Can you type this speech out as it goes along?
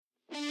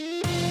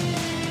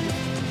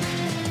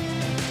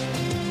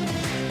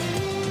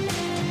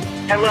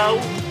Hello?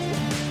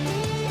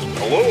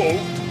 Hello?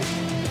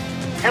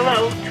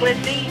 Hello,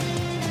 Cliffy?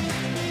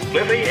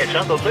 Cliffy, it's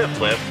Uncle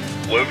Cliff.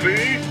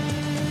 Cliffy?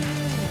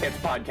 It's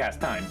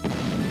podcast time.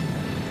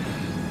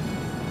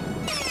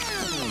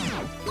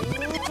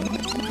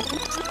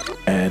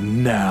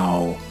 And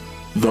now,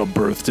 the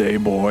Birthday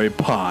Boy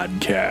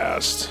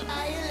Podcast.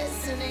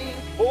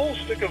 Full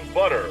stick of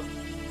butter.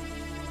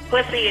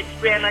 Cliffy, it's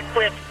Grandma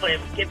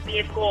Cliff. Give me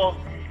a call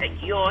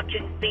at your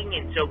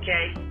convenience,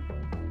 okay?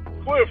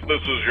 Cliff,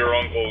 this is your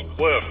Uncle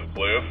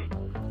Cliff.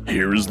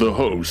 Here's the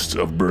host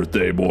of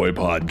Birthday Boy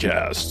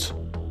Podcast,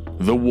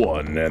 the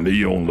one and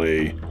the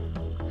only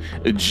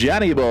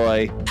Johnny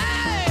Boy.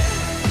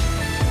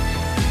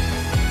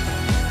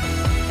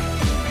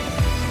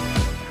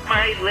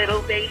 My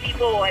little baby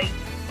boy,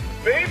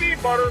 Baby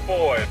Butter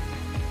Boy.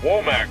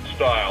 Womack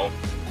style.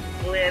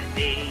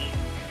 Cliffy.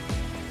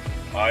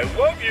 I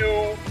love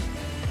you.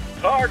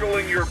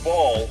 Toggling your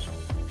balls.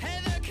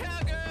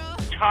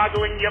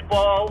 Toggling your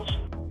balls.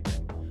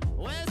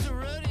 Where's the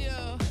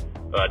rodeo?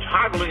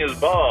 Toggling his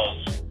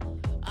balls.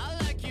 I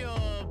like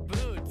your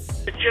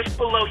boots. Just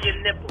below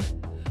your nipple.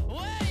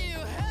 Where you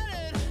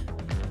headed?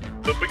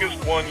 The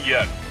biggest one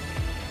yet.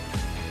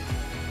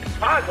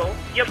 Toggle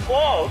your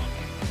balls.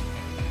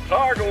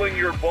 Toggling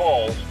your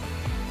balls.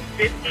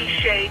 50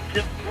 Shades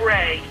of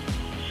Grey.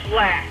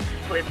 Slacks,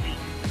 Cliffy.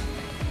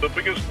 The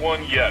biggest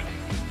one yet.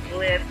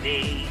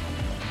 Cliffy.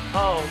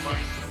 Oh my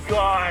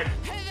God.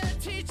 Hey there,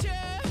 teacher.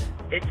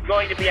 It's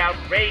going to be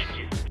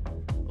outrageous.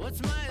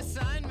 What's my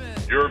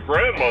assignment? Your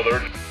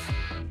grandmother.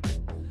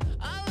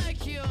 I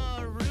like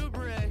your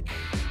rubric.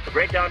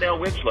 Great Donnell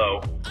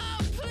Winslow. Oh,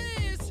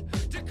 please,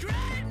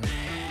 degrade me.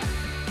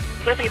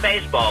 Cliffy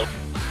Baseball.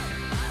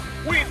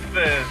 Wheat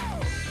Thin.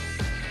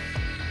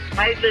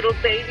 My little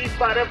baby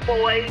butter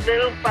boy,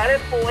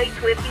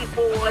 Cliffy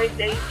boy,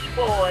 baby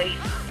boy.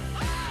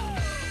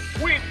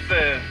 Wheat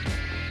Thin.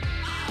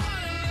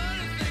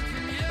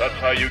 That's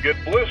how you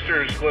get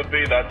blisters,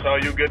 Cliffy. That's how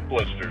you get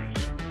blisters.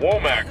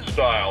 Womack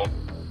style.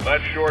 That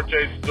sure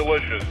tastes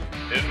delicious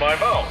in my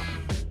mouth.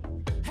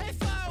 Hey,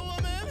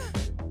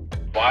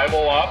 firewoman.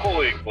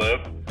 Five-Monopoly,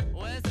 Cliff.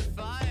 Where's the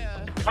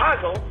fire?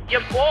 Toggle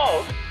your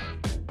balls.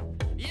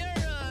 You're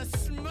a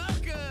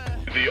smoker.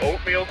 The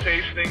oatmeal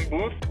tasting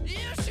booth. You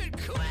should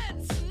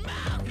quit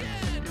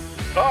smoking.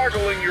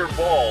 Toggling your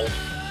balls.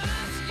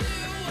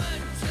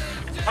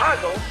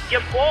 Toggle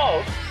your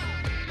balls.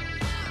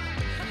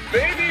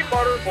 Baby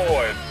Butter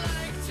Boy.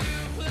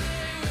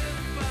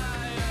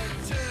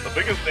 The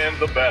biggest and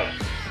the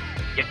best.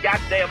 You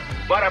goddamn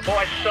butter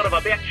boy son of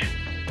a bitch.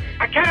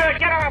 I can't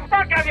get a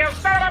fuck of you,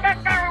 son of a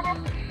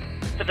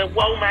bitch. To the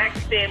Womack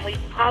Family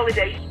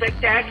Holiday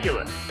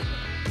Spectacular.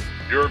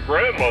 Your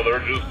grandmother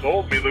just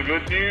told me the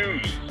good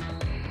news.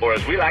 Or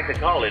as we like to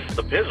call it,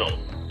 the pizzle.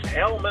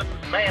 Hellman's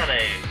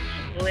mayonnaise.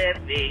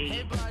 Cliffy.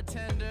 Hey,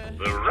 bartender.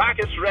 The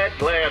rocket's red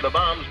glare, the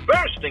bombs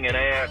bursting in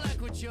I air,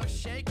 like what you're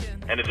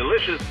shaking. and a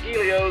delicious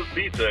Helios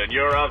pizza in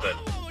your oven.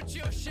 Oh, what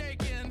you're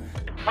shaking.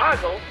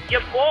 Toggle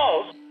your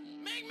balls.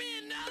 Make me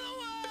another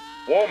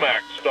one.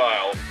 Womack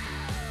style.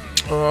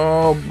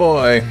 Oh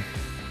boy.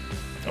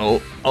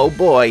 Oh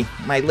boy.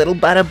 My little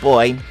butter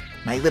boy.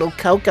 My little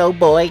cocoa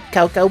boy.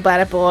 Cocoa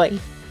butter boy.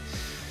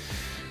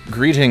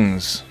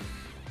 Greetings,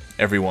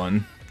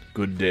 everyone.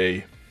 Good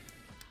day.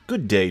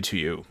 Good day to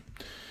you.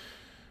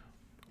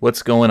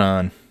 What's going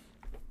on?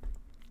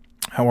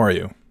 How are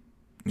you?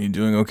 You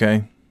doing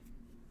okay?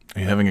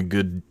 Are you having a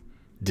good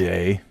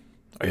day?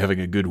 Are you having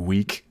a good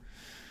week?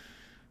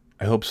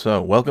 I hope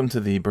so. Welcome to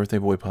the Birthday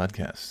Boy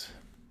Podcast.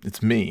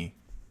 It's me,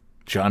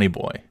 Johnny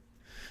Boy.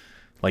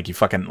 Like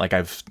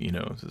I've,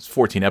 there's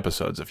 14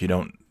 episodes. If you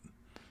don't,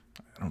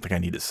 I don't think I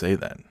need to say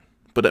that.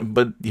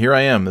 But here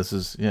I am. This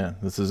is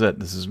it.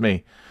 This is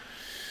me.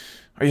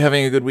 Are you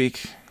having a good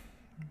week?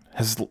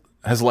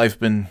 Has life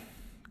been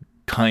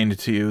kind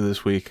to you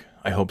this week?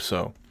 I hope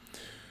so.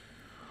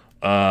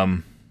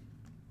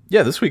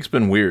 Yeah, this week's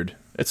been weird.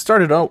 It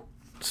started out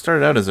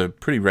as a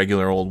pretty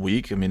regular old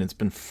week. I mean, it's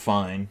been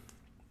fine.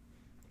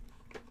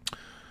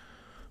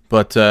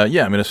 But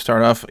yeah, I'm going to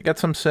start off. I got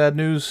some sad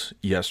news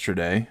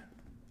yesterday.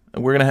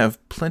 We're going to have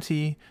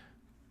plenty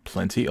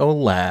of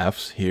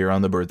laughs here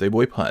on the Birthday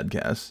Boy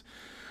Podcast.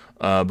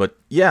 But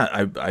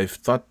yeah, I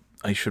thought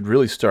I should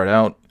really start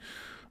out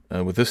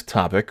with this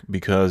topic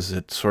because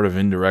it sort of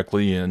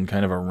indirectly and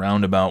kind of a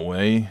roundabout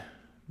way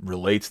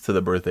relates to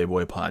the Birthday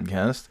Boy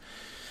Podcast.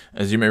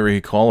 As you may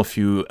recall, a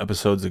few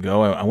episodes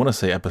ago, I want to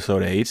say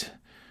episode 8,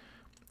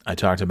 I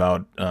talked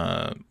about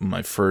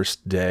my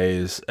first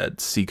days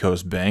at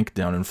Seacoast Bank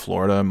down in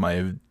Florida,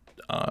 my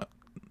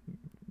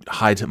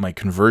my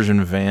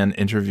conversion van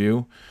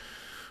interview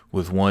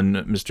with one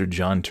Mr.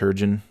 John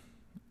Turgeon,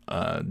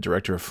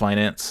 Director of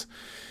Finance,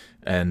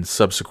 and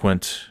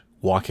subsequent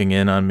walking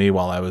in on me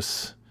while I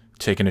was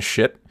taking a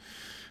shit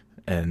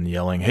and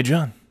yelling, "Hey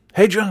John,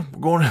 we're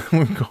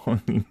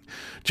going,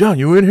 John,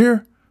 you in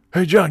here?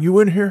 Hey John, you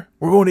in here?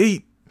 We're going to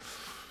eat."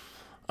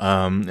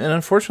 And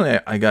unfortunately,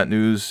 I got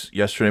news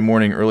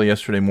early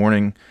yesterday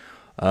morning,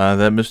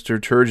 that Mr.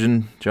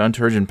 Turgeon, John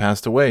Turgeon,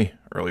 passed away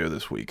earlier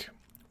this week.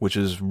 which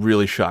is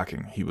really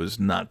shocking. He was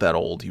not that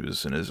old. He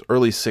was in his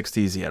early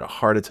 60s. He had a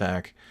heart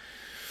attack.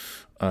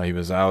 He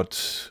was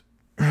out,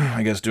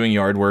 I guess, doing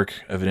yard work,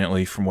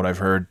 evidently, from what I've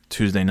heard,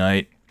 Tuesday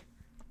night,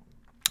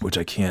 which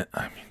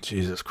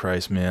Jesus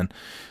Christ, man.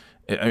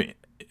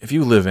 If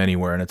you live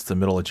anywhere and it's the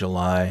middle of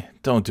July,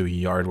 don't do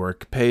yard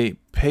work. Pay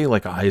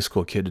like a high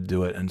school kid to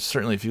do it. And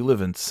certainly if you live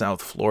in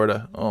South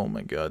Florida, oh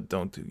my God,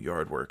 don't do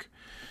yard work.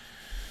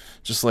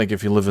 Just like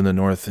if you live in the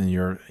north and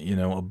you're,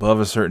 above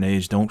a certain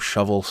age, don't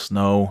shovel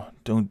snow.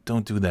 Don't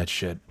do that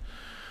shit.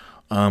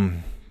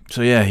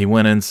 So yeah, he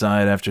went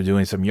inside after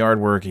doing some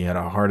yard work. He had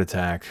a heart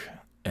attack,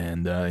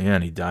 and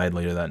and he died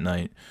later that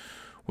night,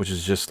 which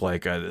is just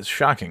like it's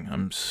shocking.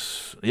 I'm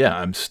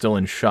still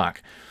in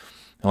shock.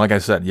 And like I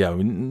said,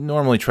 we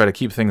normally try to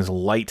keep things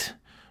light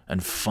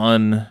and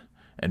fun,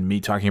 and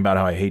me talking about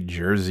how I hate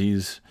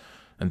jerseys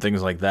and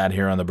things like that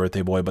here on the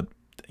Birthday Boy, but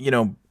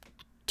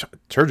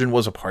Turgeon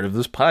was a part of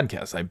this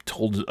podcast. I've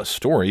told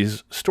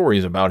stories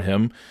about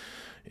him.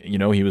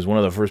 He was one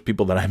of the first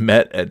people that I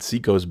met at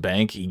Seacoast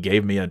Bank. He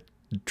gave me a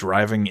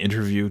driving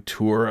interview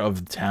tour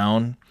of the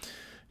town,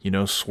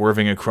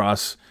 swerving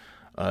across,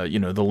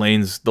 the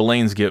lanes. The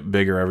lanes get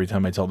bigger every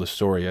time I tell the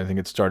story. I think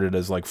it started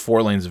as like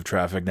 4 lanes of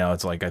traffic. Now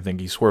it's like, I think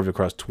he swerved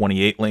across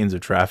 28 lanes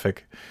of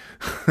traffic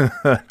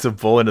to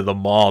pull into the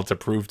mall to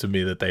prove to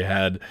me that they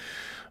had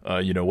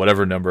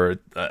whichever number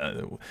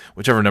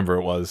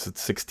it was,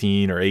 it's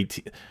 16 or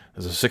 18.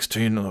 There's a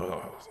 16, I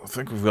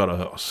think we've got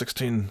a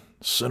 16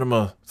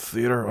 cinema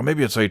theater, or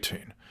maybe it's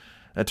 18.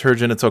 At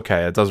Turgeon, it's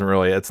okay.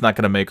 It's not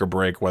going to make or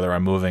break whether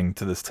I'm moving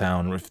to this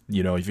town. If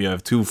you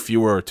have 2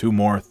 fewer or 2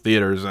 more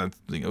theaters,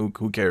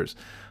 who cares?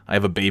 I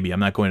have a baby. I'm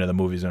not going to the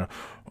movies. I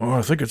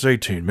think it's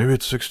 18. Maybe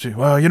it's 16.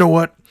 Well, you know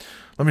what?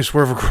 Let me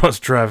swerve across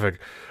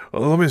traffic.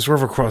 Let me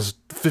swerve across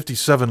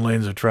 57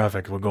 lanes of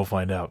traffic. We'll go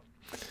find out.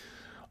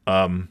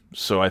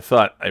 So I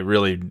thought it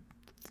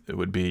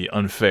would be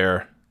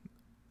unfair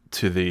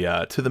to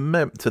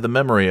the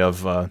memory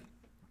of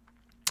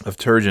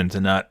Turgeon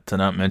to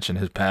not mention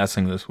his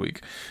passing this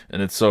week.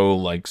 And it's so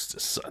like,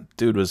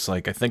 dude was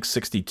like, I think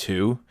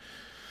 62,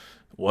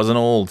 wasn't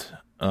old.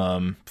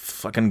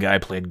 Fucking guy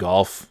played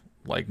golf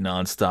like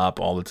nonstop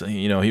all the time.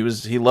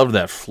 He loved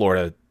that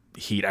Florida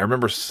heat. I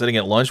remember sitting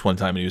at lunch one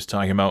time and he was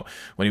talking about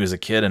when he was a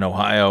kid in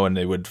Ohio, and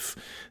they would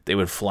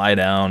fly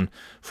down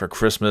for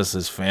Christmas.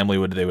 His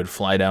family they would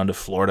fly down to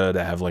Florida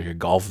to have like a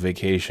golf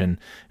vacation,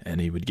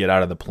 and he would get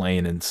out of the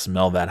plane and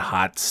smell that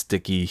hot,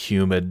 sticky,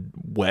 humid,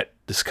 wet,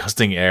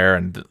 disgusting air,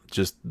 and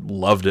just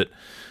loved it.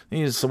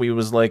 He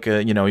was like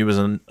he was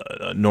a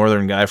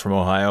northern guy from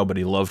Ohio, but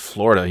he loved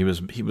Florida. He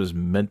was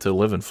meant to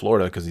live in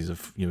Florida because he's a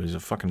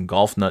fucking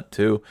golf nut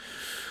too.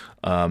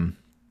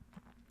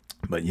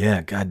 But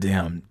yeah,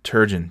 goddamn,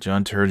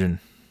 John Turgeon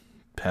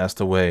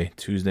passed away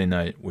Tuesday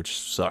night, which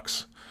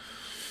sucks.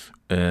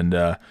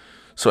 And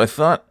so I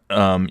thought,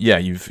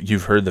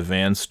 you've heard the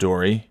van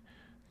story,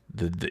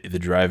 the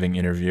driving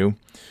interview.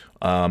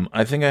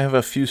 I think I have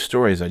a few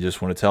stories I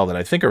just want to tell that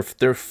I think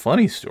they're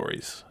funny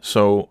stories.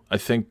 So I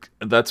think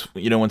that's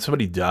when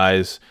somebody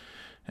dies,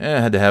 I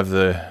had to have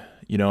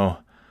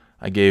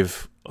I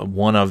gave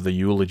one of the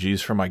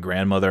eulogies for my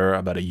grandmother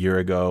about a year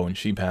ago, and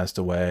she passed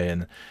away,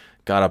 and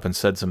got up and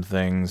said some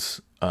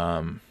things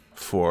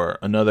for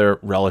another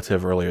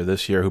relative earlier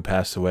this year who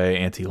passed away,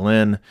 Auntie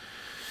Lynn.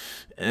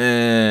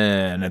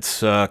 And it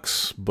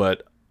sucks,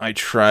 but I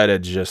try to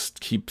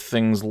just keep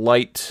things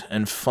light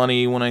and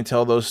funny when I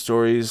tell those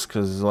stories,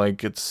 because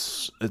like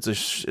it's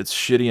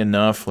shitty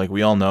enough. Like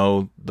we all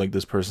know, like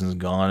this person's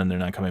gone and they're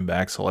not coming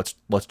back. So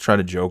let's try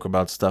to joke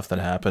about stuff that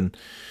happened,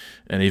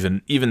 and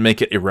even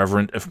make it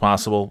irreverent if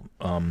possible.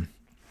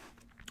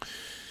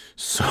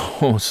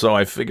 So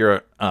I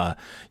figure,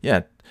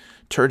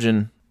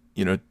 Turgeon,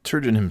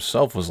 Turgeon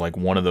himself was like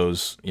one of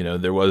those,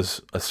 there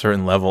was a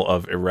certain level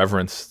of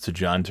irreverence to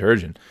John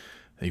Turgeon.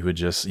 He would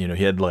just,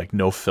 he had like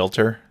no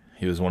filter.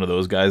 He was one of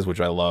those guys,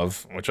 which I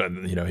love,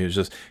 he was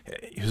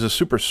a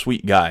super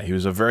sweet guy. He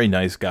was a very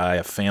nice guy,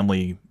 a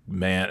family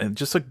man, and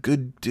just a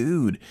good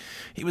dude.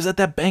 He was at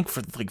that bank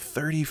for like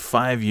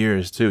 35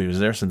 years too. He was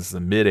there since the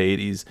mid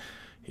 80s.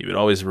 He would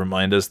always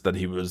remind us that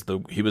he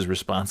was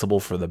responsible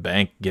for the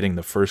bank getting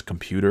the first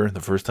computer,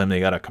 the first time they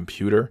got a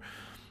computer,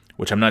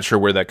 which I'm not sure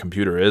where that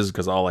computer is,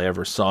 because all I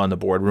ever saw in the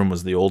boardroom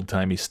was the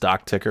old-timey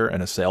stock ticker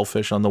and a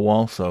sailfish on the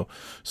wall. So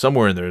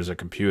somewhere in there is a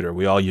computer.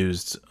 We all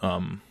used,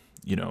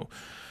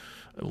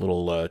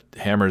 little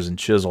hammers and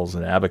chisels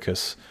and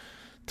abacus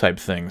type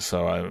things.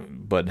 So,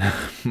 but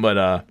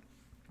I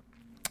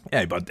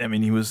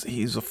mean,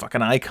 he's a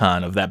fucking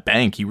icon of that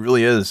bank. He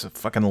really is a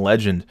fucking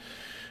legend.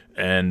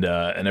 And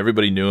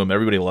everybody knew him.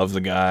 Everybody loved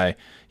the guy.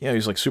 He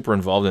was like super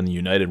involved in the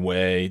United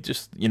Way.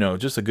 Just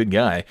a good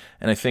guy.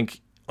 And I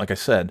think, like I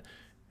said,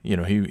 he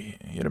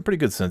had a pretty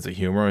good sense of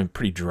humor, and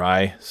pretty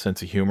dry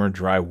sense of humor,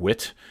 dry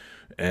wit.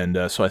 And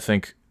so I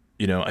think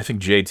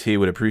JT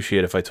would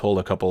appreciate if I told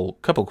a couple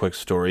quick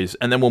stories,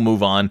 and then we'll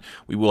move on.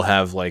 We will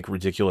have like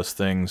ridiculous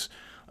things.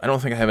 I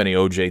don't think I have any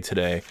OJ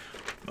today.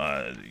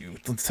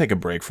 Let's take a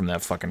break from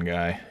that fucking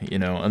guy.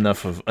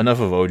 Enough of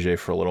OJ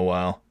for a little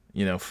while.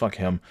 fuck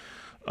him.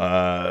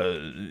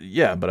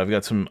 Yeah, but I've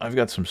got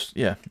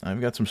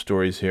some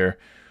stories here.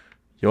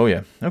 Oh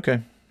yeah,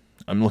 okay.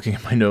 I'm looking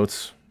at my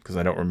notes because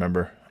I don't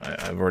remember.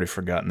 I've already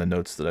forgotten the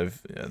notes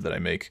that I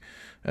make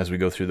as we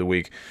go through the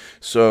week.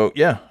 So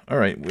yeah, all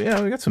right.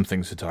 Yeah, we got some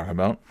things to talk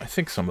about. I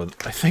think some of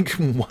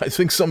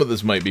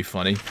this might be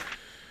funny.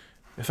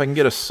 If I can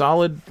get a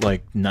solid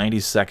 90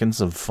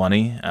 seconds of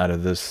funny out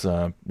of this,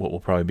 what will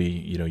probably be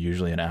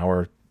usually an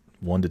hour,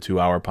 1 to 2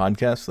 hour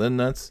podcast, then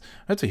that's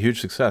a huge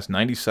success.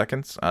 90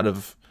 seconds out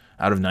of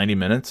 90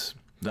 minutes.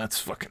 That's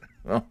fucking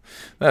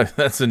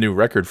that's a new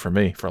record for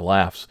me for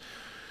laughs.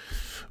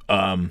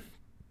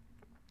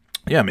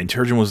 Yeah, I mean,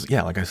 Turgeon was,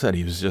 like I said,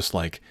 he was just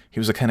he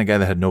was the kind of guy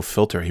that had no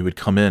filter. He would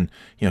come in,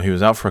 he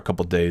was out for a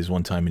couple days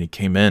one time, and he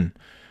came in,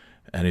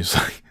 and he's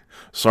like,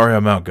 "Sorry,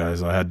 I'm out,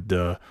 guys. I had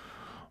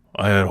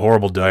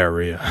horrible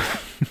diarrhea."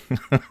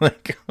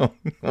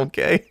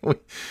 Okay.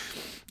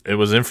 It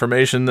was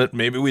information that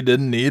maybe we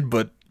didn't need,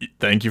 but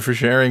thank you for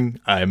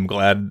sharing. I'm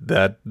glad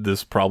that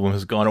this problem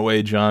has gone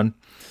away, John.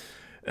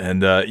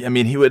 And, I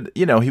mean, he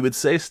would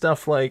say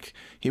stuff like,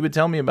 he would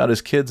tell me about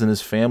his kids and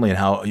his family and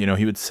how,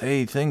 he would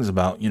say things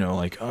about,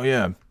 oh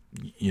yeah,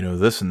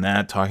 this and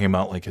that, talking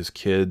about his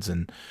kids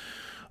and,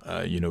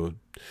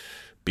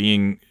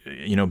 being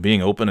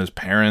open as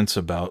parents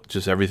about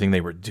just everything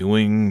they were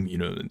doing,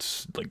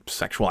 it's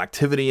sexual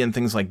activity and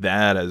things like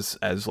that as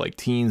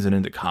teens and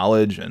into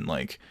college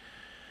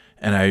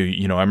and I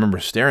remember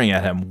staring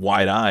at him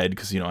wide-eyed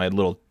because, I had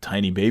little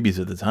tiny babies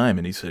at the time.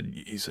 And he said,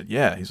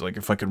 yeah, he's like,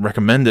 if I could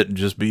recommend it,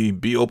 just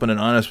be open and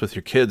honest with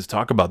your kids,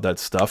 talk about that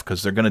stuff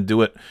because they're going to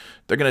do it.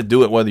 They're going to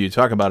do it whether you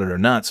talk about it or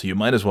not. So you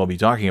might as well be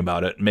talking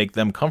about it, make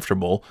them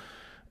comfortable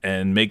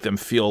and make them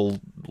feel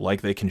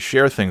like they can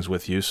share things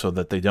with you so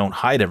that they don't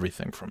hide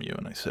everything from you.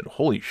 And I said,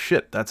 holy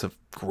shit, that's a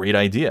great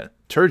idea.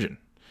 Turgeon,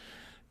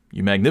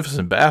 you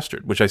magnificent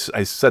bastard, which I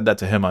said that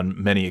to him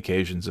on many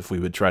occasions if we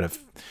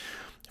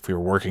were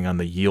working on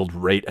the yield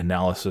rate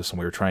analysis and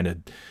we were trying to,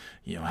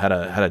 had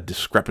a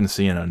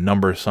discrepancy in a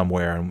number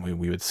somewhere, and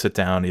we would sit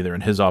down either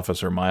in his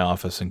office or my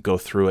office and go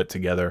through it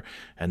together,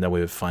 and then we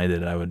would find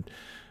it. And I would,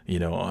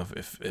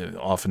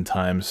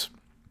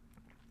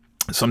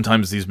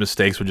 sometimes these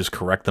mistakes would just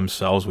correct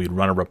themselves. We'd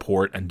run a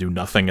report and do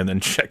nothing and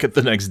then check it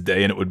the next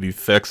day and it would be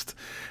fixed.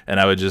 And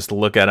I would just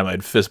look at him,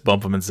 I'd fist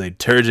bump him and say,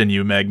 "Turgeon,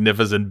 you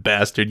magnificent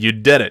bastard, you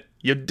did it.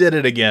 You did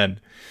it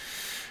again."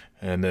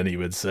 And then he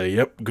would say,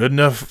 "Yep, good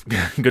enough.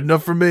 Good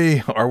enough for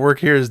me. Our work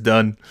here is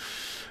done."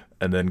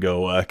 And then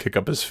go kick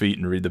up his feet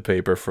and read the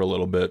paper for a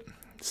little bit.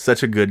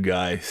 Such a good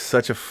guy.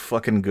 Such a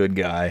fucking good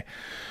guy.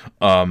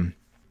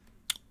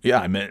 Yeah,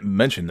 I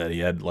mentioned that he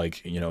had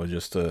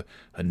just a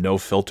no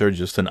filter,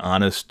 just an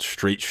honest,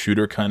 straight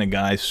shooter kind of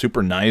guy.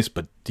 Super nice,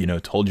 but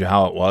told you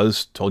how it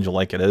was, told you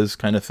like it is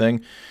kind of thing.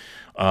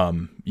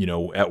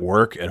 At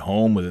work, at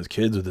home, with his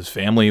kids, with his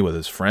family, with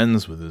his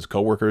friends, with his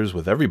coworkers,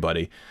 with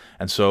everybody.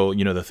 And so,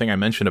 the thing I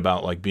mentioned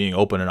about being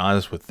open and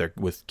honest with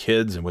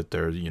kids and with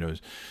their,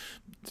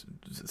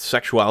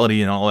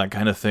 sexuality and all that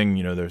kind of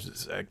thing, there's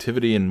this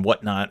activity and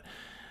whatnot.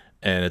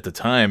 And at the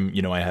time,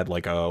 I had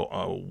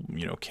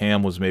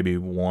Cam was maybe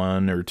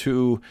 1 or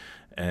 2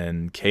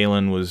 and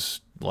Kaylin was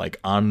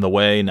on the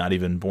way, not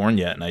even born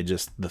yet. And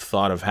the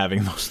thought of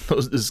having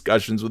those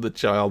discussions with a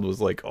child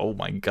was like, oh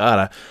my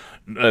God.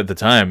 At the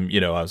time,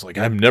 I was like,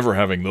 I'm never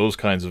having those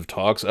kinds of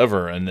talks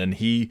ever. And then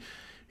he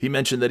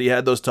mentioned that he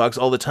had those talks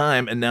all the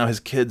time, and now his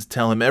kids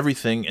tell him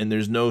everything, and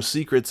there's no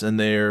secrets, and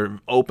they're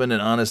open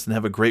and honest and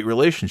have a great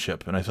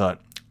relationship. And I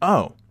thought,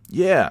 oh,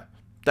 yeah,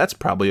 that's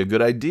probably a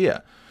good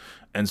idea.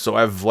 And so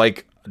I've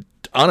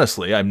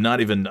honestly, I'm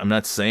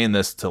not saying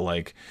this to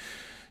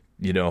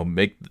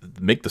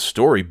make the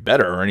story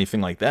better or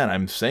anything like that.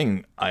 I'm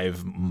saying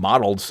I've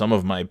modeled some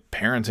of my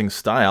parenting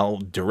style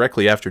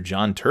directly after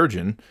John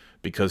Turgeon,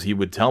 because he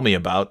would tell me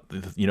about,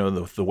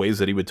 the ways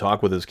that he would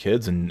talk with his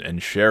kids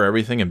and share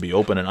everything and be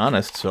open and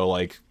honest. So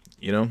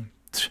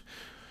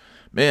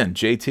man,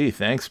 JT,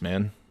 thanks,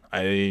 man.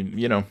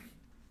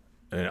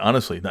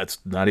 Honestly, that's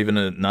not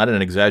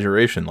an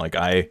exaggeration.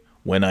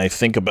 When I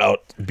think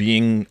about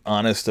being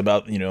honest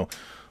about,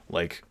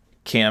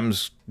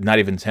 Cam's not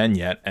even 10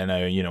 yet. And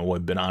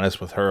I've been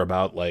honest with her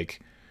about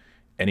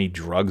any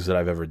drugs that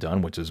I've ever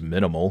done, which is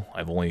minimal.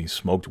 I've only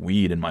smoked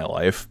weed in my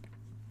life.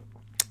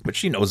 But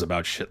she knows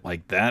about shit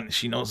like that.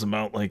 She knows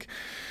about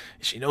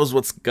she knows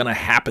what's going to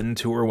happen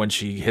to her when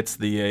she hits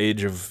the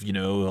age of,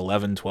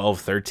 11, 12,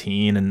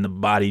 13 and the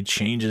body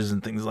changes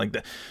and things like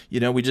that.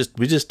 We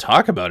just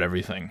talk about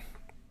everything.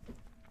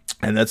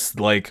 And that's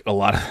a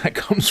lot of that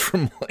comes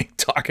from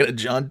talking to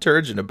John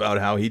Turgeon about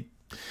how he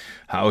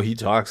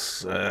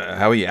talks,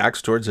 how he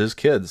acts towards his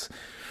kids.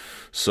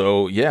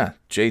 So yeah,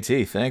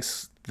 JT,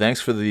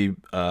 thanks for the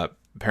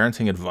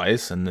parenting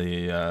advice and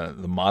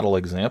the model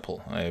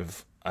example.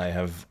 I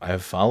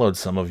have followed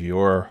some of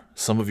your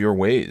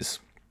ways.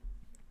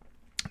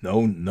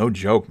 No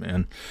joke,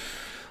 man.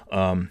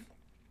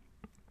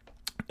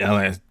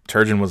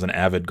 Turgeon was an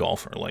avid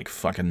golfer, like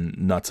fucking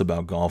nuts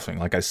about golfing.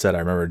 Like I said, I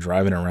remember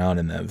driving around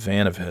in that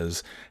van of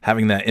his,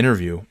 having that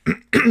interview.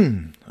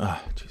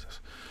 Oh, Jesus.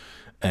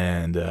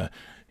 And,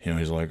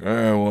 he's like,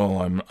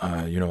 well, I'm,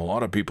 a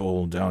lot of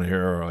people down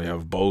here, I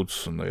have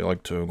boats and they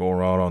like to go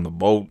around on the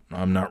boat.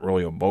 I'm not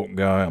really a boat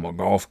guy. I'm a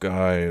golf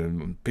guy.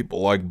 And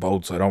people like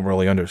boats. I don't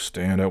really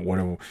understand it.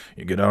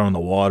 You get out on the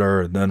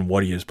water and then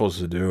what are you supposed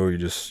to do? You're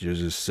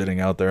just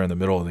sitting out there in the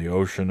middle of the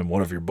ocean. And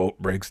what if your boat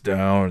breaks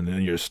down and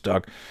then you're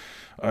stuck?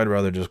 I'd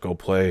rather just go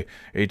play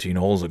 18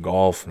 holes of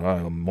golf.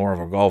 I'm more of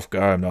a golf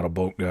guy. I'm not a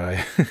boat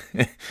guy.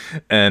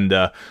 And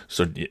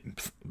so,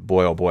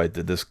 boy, oh boy,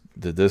 did this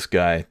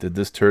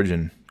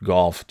Turgeon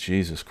golf.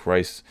 Jesus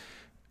Christ.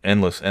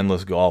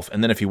 Endless golf.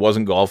 And then if he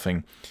wasn't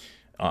golfing,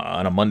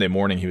 on a Monday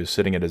morning, he was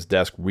sitting at his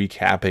desk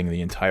recapping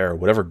the entire,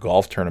 whatever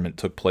golf tournament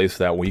took place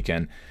that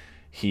weekend.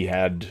 He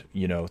had,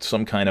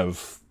 some kind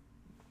of,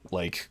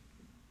 like,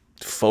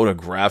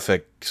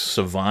 photographic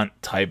savant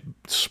type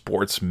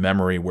sports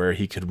memory where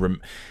he could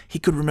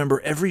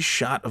remember every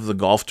shot of the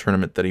golf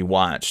tournament that he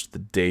watched the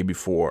day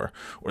before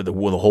or the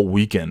whole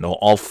weekend,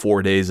 all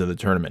 4 days of the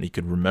tournament. He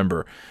could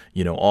remember,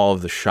 all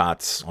of the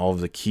shots, all of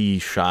the key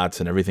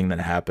shots and everything that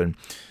happened.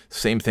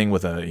 Same thing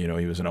with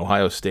he was an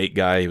Ohio State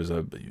guy. He was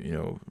a,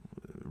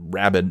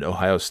 rabid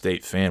Ohio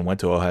State fan, went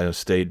to Ohio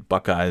State,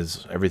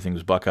 Buckeyes, everything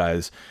was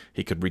Buckeyes.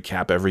 He could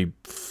recap every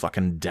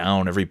fucking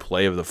down, every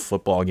play of the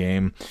football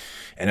game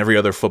and every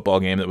other football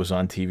game that was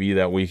on TV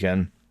that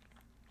weekend.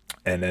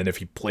 And then if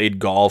he played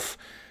golf,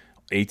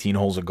 18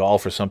 holes of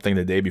golf or something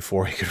the day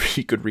before,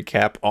 he could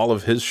recap all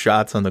of his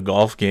shots on the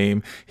golf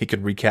game. He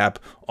could recap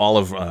all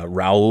of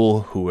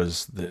Raul, who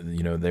was,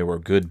 they were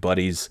good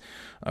buddies.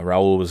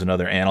 Raul was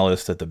another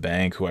analyst at the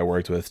bank who I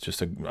worked with,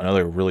 just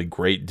another really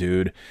great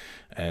dude.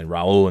 And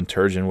Raul and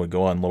Turgeon would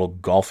go on little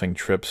golfing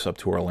trips up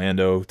to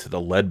Orlando to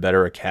the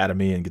Ledbetter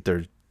Academy and get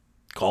their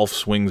golf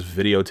swings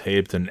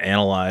videotaped and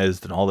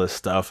analyzed and all this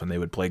stuff. And they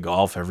would play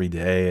golf every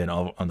day and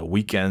on the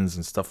weekends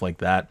and stuff like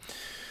that.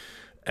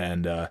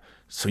 And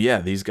so, yeah,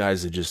 these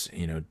guys are just,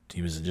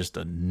 he was just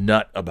a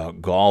nut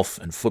about golf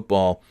and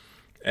football.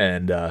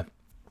 And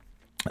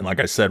like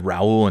I said,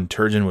 Raul and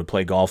Turgeon would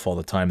play golf all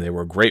the time. They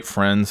were great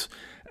friends,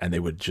 and they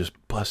would just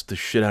bust the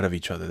shit out of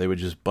each other. They would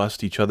just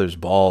bust each other's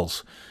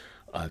balls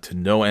to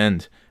no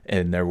end.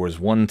 And there was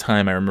one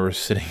time I remember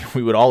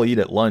we would all eat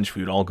at lunch.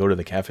 We would all go to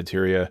the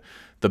cafeteria,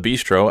 the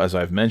bistro, as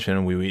I've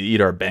mentioned. We would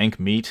eat our bank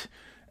meat.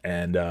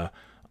 And I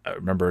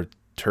remember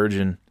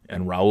Turgeon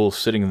and Raul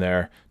sitting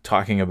there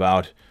talking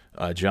about,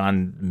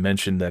 John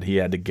mentioned that he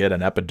had to get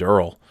an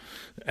epidural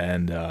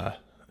and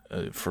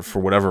for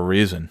whatever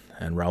reason.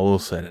 And Raul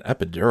said,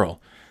 epidural?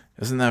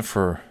 Isn't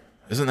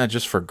that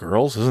just for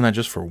girls? Isn't that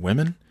just for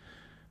women?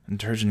 And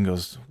Turgeon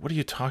goes, what are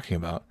you talking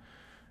about?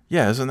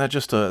 Yeah, isn't that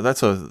just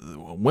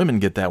women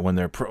get that when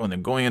they're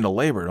going into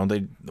labor, don't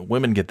they? The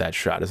women get that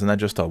shot. Isn't that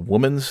just a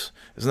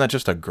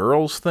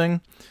girl's thing?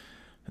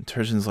 And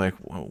Turgeon's like,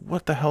 well,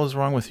 what the hell is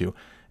wrong with you?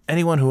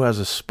 Anyone who has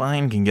a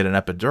spine can get an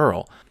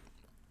epidural.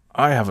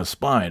 I have a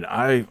spine.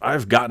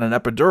 I've gotten an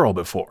epidural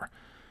before.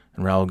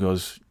 And Raul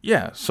goes,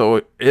 yeah,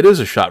 so it is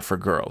a shot for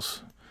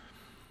girls.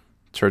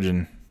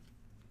 Turgeon,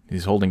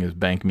 he's holding his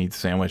bank meat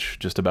sandwich,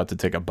 just about to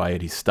take a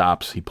bite. He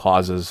stops, he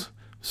pauses,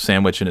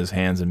 sandwich in his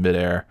hands in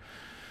midair.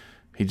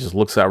 He just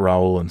looks at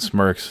Raul and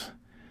smirks,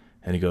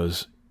 and he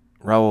goes,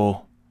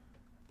 Raul,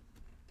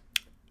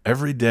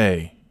 every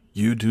day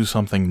you do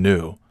something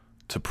new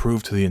to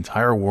prove to the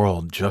entire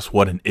world just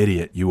what an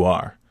idiot you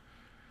are.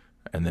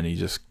 And then he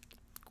just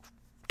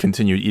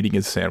continued eating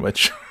his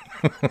sandwich.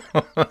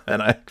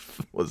 And I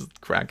was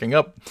cracking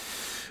up.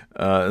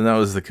 And that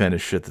was the kind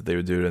of shit that they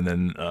would do. And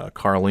then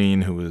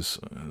Carlene, who was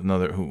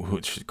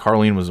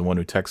Carlene was the one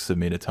who texted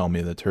me to tell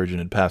me that Turgeon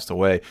had passed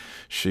away.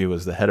 She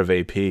was the head of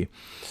AP in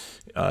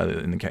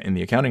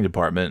the accounting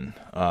department,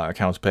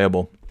 accounts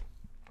payable.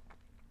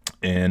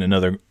 And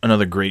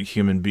another great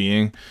human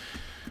being,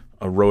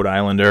 a Rhode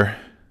Islander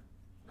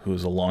who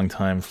was a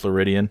longtime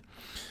Floridian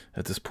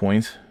at this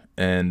point.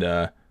 And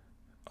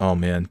oh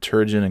man,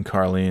 Turgeon and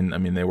Carlene, I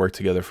mean, they worked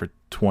together for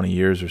 20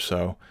 years or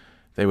so.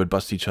 They would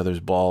bust each other's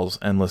balls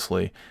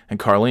endlessly. And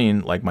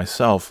Carlene, like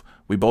myself,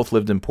 we both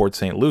lived in Port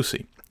St.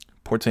 Lucie.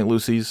 Port St.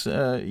 Lucie's,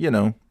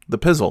 the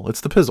Pizzle.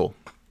 It's the Pizzle.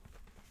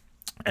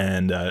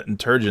 And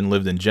Turgeon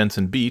lived in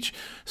Jensen Beach,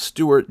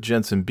 Stewart,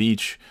 Jensen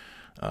Beach,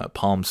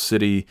 Palm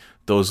City,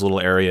 those little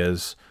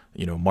areas,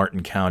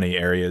 Martin County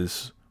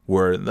areas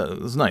where it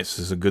was nice.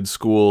 There's good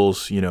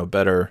schools,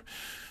 better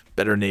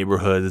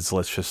neighborhoods,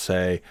 let's just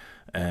say.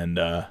 And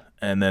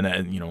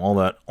then all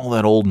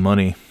that old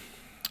money.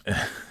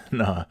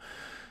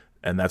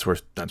 And that's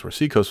where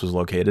Seacoast was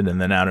located.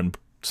 And then out in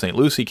St.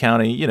 Lucie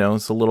County,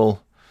 it's a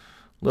little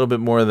bit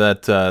more of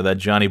that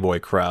Johnny Boy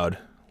crowd,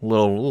 a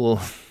little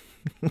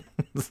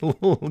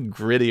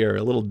grittier,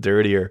 a little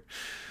dirtier,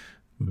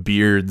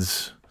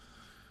 beards,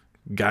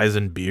 guys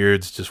in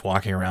beards just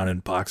walking around in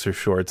boxer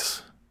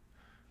shorts,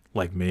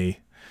 like me.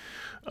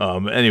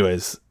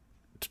 Anyways,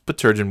 but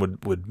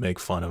Turgeon would make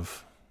fun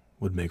of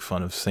would make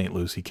fun of St.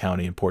 Lucie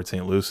County and Port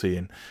St. Lucie,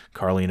 and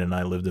Carlene and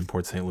I lived in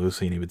Port St.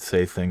 Lucie, and he would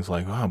say things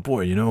like, "Oh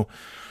boy, you know,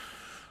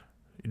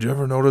 did you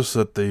ever notice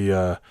that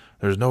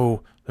there's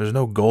no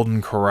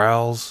Golden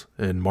Corrals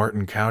in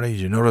Martin County?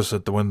 Did you notice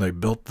that when they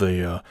built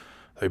the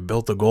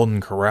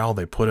Golden Corral,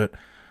 they put it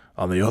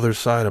on the other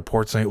side of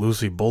Port St.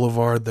 Lucie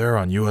Boulevard there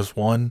on US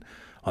 1,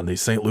 on the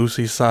St.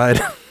 Lucie side,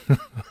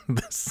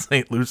 the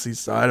St. Lucie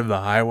side of the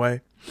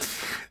highway?"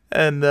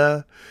 And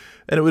it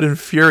would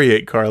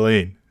infuriate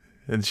Carlene,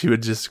 and she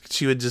would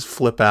just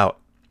flip out.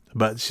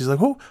 But she's like,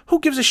 who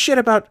gives a shit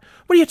about,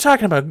 what are you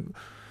talking about?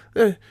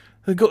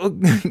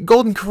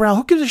 Golden Corral,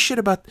 who gives a shit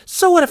about,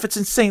 so what if it's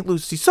in St.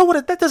 Lucie? So what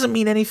if, that doesn't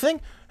mean anything.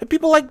 And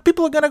people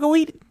are gonna go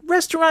eat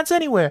restaurants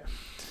anywhere.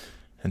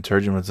 And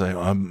Turgeon would say,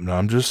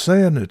 I'm just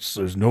saying,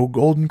 there's no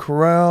Golden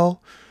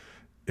Corral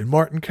in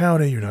Martin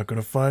County. You're not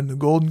gonna find the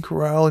Golden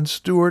Corral in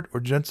Stewart or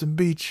Jensen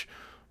Beach,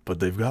 but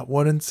they've got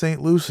one in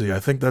St. Lucie. I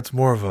think that's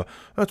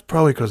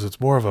probably because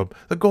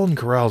the Golden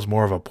Corral is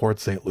more of a Port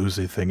St.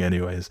 Lucie thing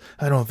anyways.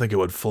 I don't think it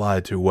would fly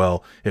too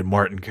well in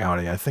Martin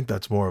County. I think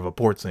that's more of a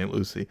Port St.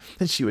 Lucie.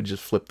 And she would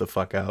just flip the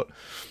fuck out.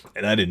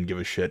 And I didn't give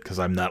a shit because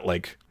I'm not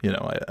like, you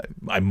know,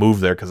 I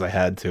moved there because I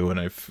had to, and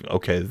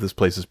this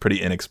place is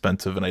pretty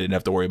inexpensive and I didn't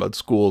have to worry about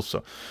school,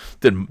 so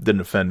didn't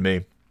offend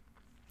me.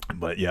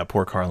 But yeah,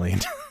 poor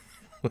Carlene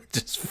would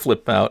just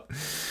flip out.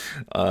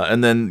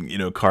 And then, you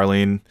know,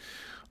 Carlene...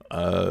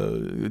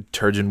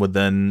 Turgeon would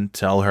then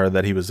tell her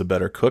that he was a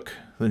better cook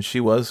than she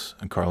was,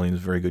 and Carlene's a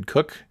very good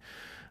cook,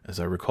 as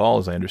I recall,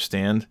 as I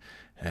understand,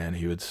 and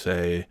he would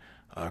say,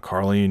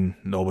 Carlene,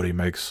 nobody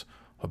makes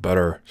a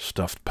better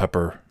stuffed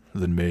pepper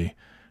than me,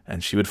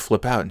 and she would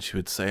flip out, and she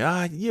would say,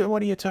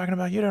 what are you talking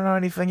about? You don't know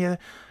anything, you're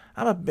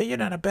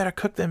not a better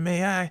cook than me.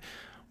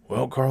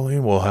 Well,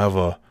 Carlene,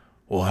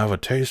 we'll have a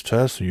taste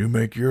test, and you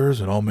make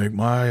yours, and I'll make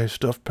my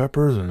stuffed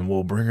peppers, and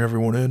we'll bring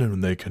everyone in,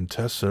 and they can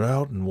test it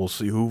out, and we'll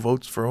see who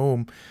votes for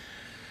whom.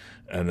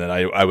 And then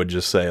I would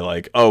just say,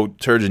 like, oh,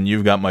 Turgeon,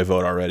 you've got my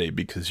vote already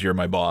because you're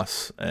my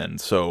boss, and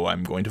so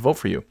I'm going to vote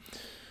for you.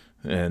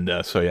 And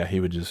so, yeah, he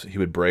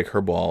would break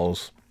her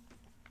balls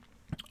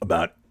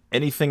about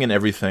anything and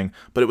everything,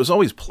 but it was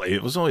always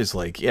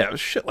like, yeah, it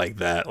was shit like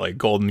that, like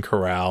Golden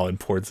Corral and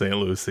Port St.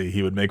 Lucie.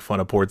 He would make fun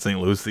of Port St.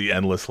 Lucie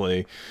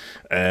endlessly,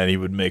 and he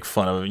would make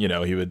fun of, you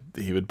know, he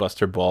would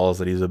bust her balls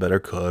that he's a better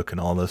cook and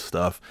all this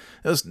stuff.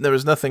 There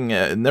was nothing,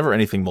 never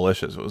anything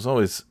malicious. It was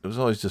always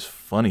just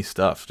funny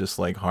stuff, just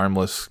like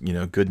harmless, you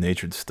know,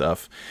 good-natured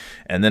stuff.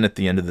 And then at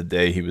the end of the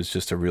day, he was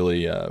just a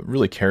really,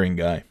 really caring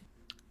guy.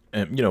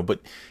 And, you know,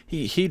 but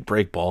he'd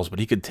break balls, but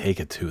he could take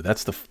it too.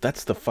 That's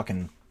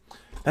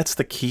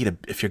the key to,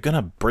 if you're going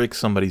to break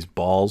somebody's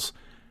balls,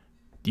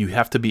 you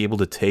have to be able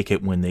to take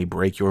it when they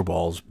break your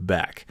balls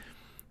back.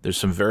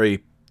 There's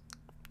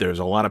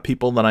a lot of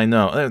people that I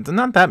know,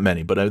 not that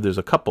many, but there's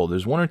a couple.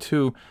 There's one or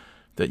two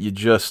that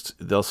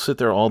they'll sit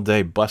there all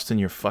day busting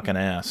your fucking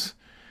ass.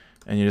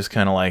 And you're just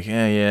kind of like,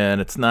 yeah,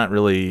 and it's not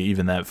really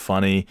even that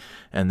funny.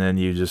 And then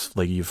you just,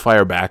 like, you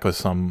fire back with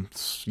some,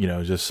 you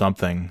know, just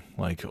something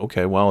like,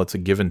 okay, well, it's a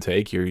give and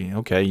take.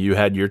 You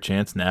had your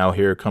chance. Now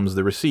here comes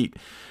the receipt.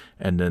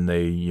 And then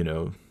they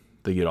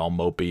get all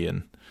mopey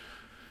and,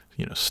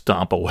 you know,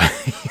 stomp away.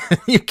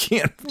 You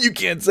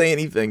can't say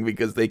anything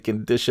because they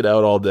can dish it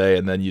out all day,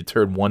 and then you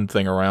turn one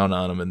thing around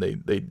on them and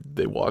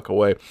they walk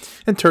away.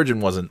 And Turgeon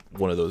wasn't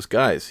one of those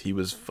guys. He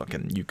was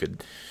fucking,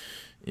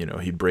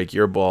 he'd break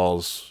your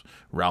balls.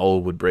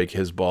 Raoul would break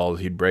his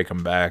balls. He'd break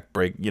them back,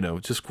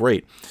 just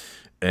great.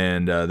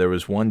 And there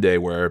was one day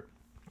where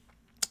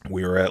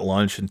we were at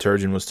lunch and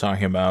Turgeon was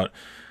talking about,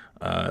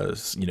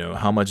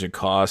 how much it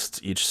costs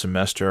each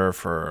semester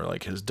for,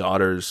 like, his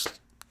daughter's,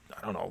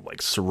 I don't know,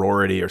 like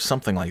sorority or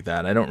something like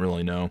that. I don't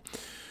really know.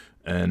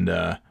 And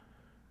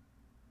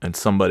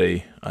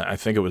somebody, I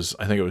think it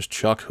was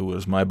Chuck, who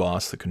was my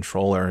boss, the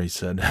controller. He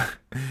said,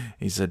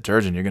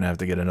 Turgeon, you're going to have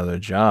to get another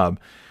job.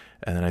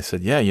 And then I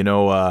said, yeah,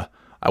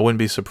 I wouldn't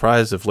be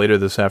surprised if later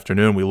this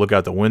afternoon we look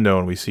out the window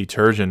and we see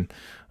Turgeon,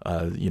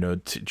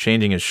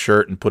 changing his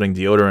shirt and putting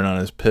deodorant on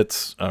his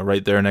pits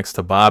right there next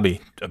to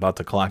Bobby, about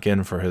to clock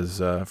in for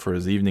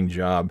his evening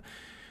job.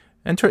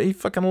 And he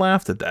fucking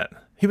laughed at that.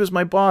 He was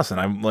my boss,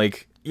 and I'm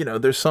like,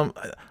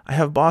 I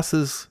have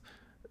bosses,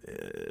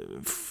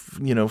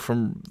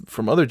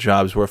 from other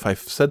jobs where if I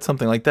said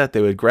something like that,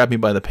 they would grab me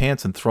by the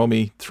pants and throw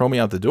me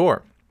out the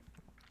door.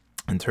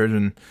 And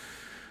Turgeon,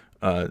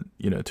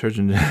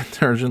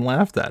 Turgeon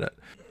laughed at it.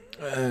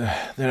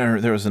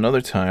 There was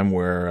another time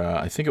where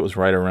I think it was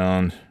right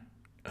around,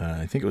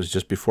 I think it was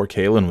just before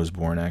Kaylin was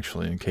born,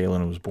 actually. And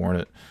Kaylin was born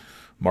at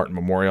Martin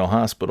Memorial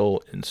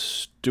Hospital in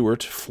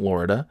Stewart,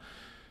 Florida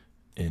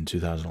in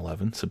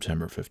 2011,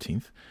 September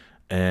 15th.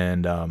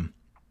 And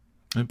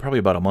probably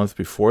about a month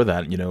before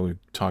that, we were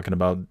talking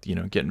about,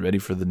 getting ready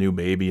for the new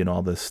baby and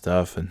all this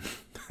stuff. And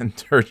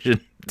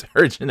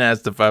Turgeon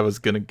asked if I was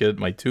going to get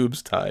my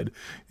tubes tied.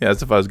 He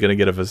asked if I was going to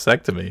get a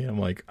vasectomy. I'm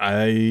like,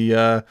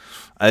 I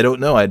don't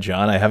know,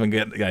 John. I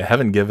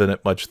haven't given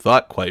it much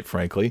thought, quite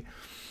frankly.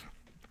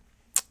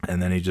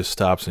 And then he just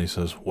stops and he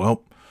says,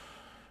 well,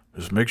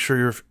 just make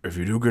sure if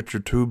you do get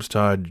your tubes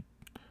tied,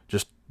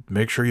 just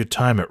make sure you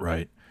time it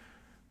right.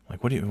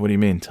 Like, what do you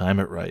mean time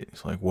it right?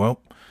 He's like,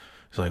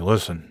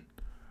 listen,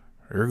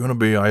 you're gonna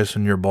be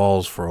icing your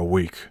balls for a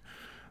week.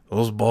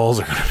 Those balls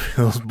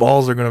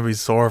are gonna be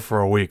sore for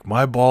a week.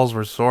 My balls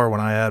were sore when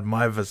I had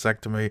my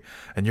vasectomy,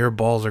 and your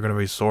balls are gonna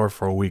be sore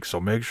for a week. So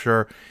make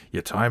sure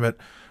you time it.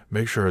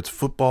 Make sure it's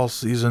football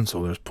season,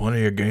 so there's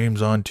plenty of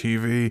games on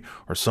TV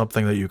or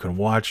something that you can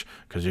watch,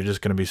 because you're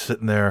just gonna be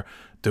sitting there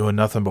doing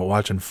nothing but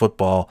watching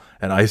football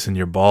and icing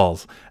your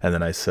balls. And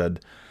then I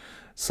said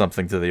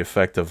something to the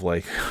effect of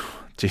like,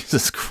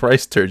 Jesus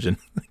Christ, Turgeon,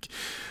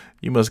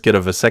 you must get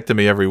a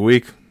vasectomy every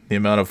week, the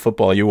amount of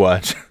football you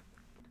watch.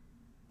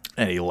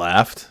 And he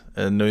laughed,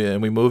 and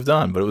we moved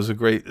on. But it was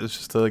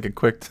just like a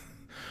quick,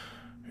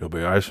 you'll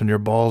be icing your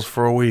balls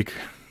for a week.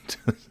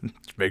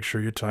 Make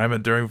sure you time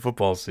it during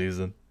football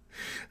season.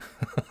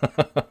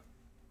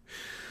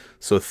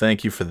 So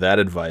thank you for that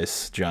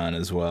advice, John,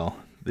 as well.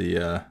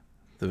 The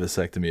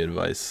vasectomy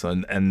advice.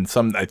 And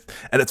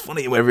it's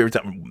funny, every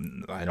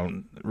time, I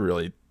don't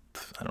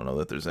know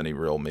that there's any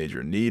real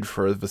major need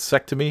for a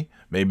vasectomy.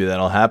 Maybe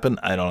that'll happen.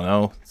 I don't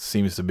know.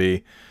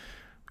 We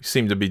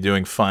seem to be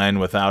doing fine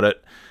without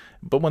it.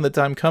 But when the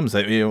time comes,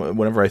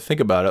 whenever I think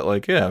about it,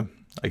 like, yeah,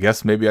 I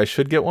guess maybe I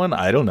should get one.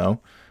 I don't know.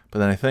 But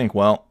then I think,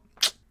 well,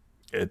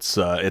 it's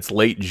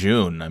late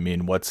June. I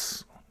mean,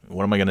 what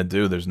am I going to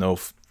do? There's no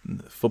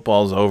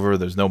football's over.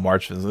 There's no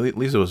March. At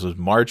least it was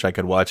March. I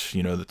could watch,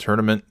 the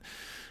tournament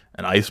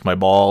and ice my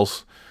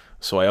balls.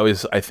 So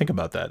I think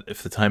about that.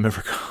 If the time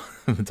ever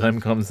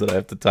comes that I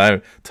have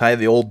to tie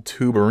the old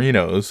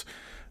tuberinos,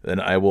 then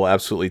I will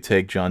absolutely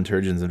take John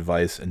Turgeon's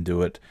advice and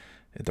do it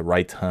at the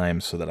right time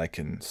so that I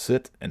can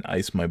sit and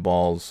ice my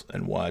balls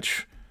and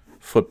watch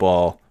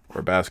football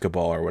or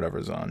basketball or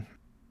whatever's on.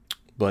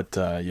 But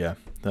yeah,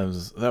 that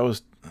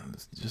was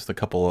just a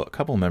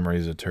couple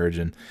memories of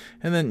Turgeon.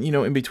 And then,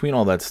 in between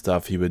all that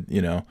stuff, he would,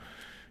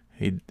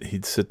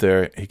 he'd sit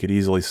there. He could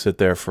easily sit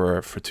there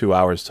for 2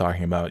 hours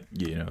talking about,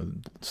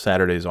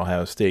 Saturday's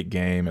Ohio State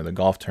game or the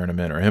golf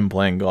tournament or him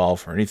playing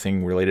golf or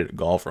anything related to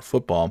golf or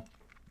football.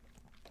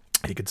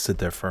 He could sit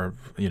there for,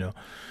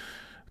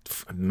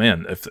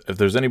 man, if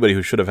there's anybody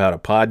who should have had a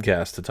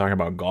podcast to talk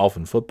about golf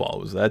and football, it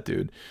was that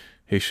dude.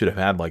 He should have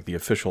had like the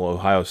official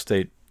Ohio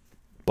State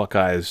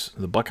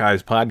the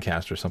Buckeyes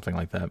podcast or something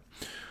like that.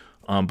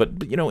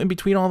 But in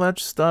between all that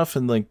stuff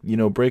and like,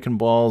 breaking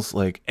balls,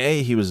 like,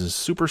 he was a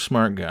super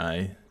smart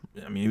guy.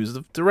 I mean, he was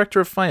the director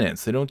of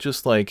finance. They don't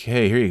just like,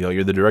 hey, here you go,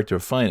 you're the director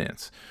of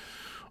finance.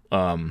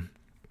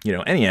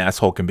 Any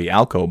asshole can be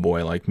Alco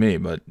boy like me,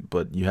 but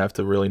you have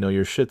to really know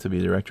your shit to be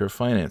director of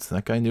finance.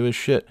 That guy knew his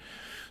shit.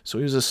 So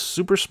he was a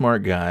super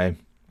smart guy,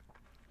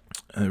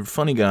 a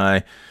funny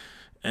guy,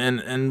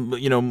 and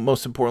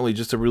most importantly,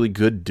 just a really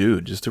good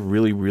dude, just a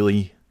really,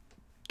 really,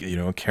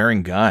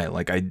 caring guy.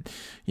 Like I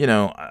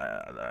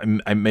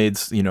made,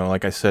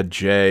 like I said,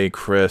 Jay,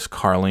 Chris,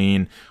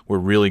 Carlene were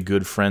really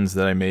good friends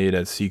that I made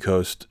at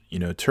Seacoast.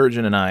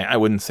 Turgeon and I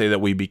wouldn't say that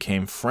we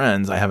became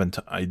friends. I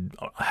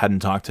hadn't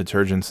talked to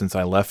Turgeon since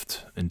I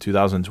left in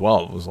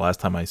 2012. It was the last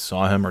time I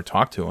saw him or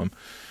talked to him.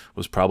 It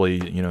was probably,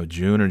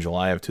 June or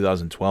July of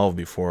 2012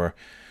 before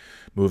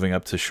moving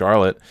up to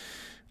Charlotte.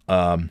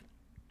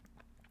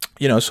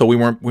 So we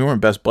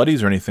weren't best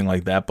buddies or anything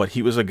like that, but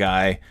he was a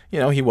guy,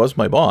 he was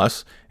my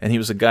boss, and he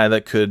was a guy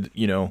that could,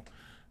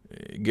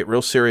 get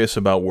real serious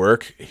about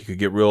work. He could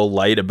get real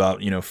light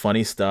about,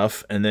 funny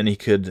stuff. And then he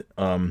could,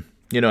 I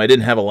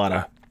didn't have a lot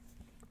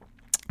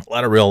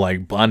of real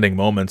like bonding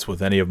moments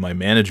with any of my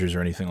managers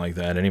or anything like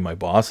that. Any of my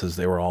bosses,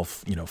 they were all,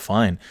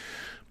 fine.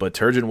 But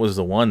Turgeon was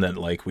the one that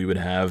like we would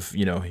have,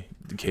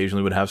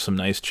 occasionally would have some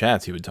nice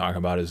chats. He would talk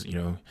about his,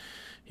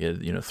 he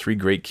had, 3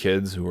 great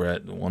kids who were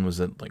one was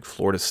at like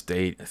Florida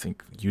State. I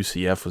think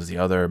UCF was the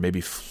other,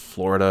 maybe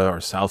Florida or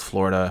South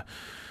Florida.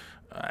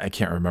 I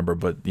can't remember,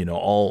 but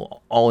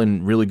all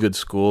in really good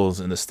schools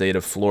in the state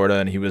of Florida.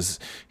 And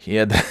he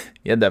had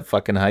that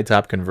fucking high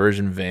top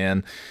conversion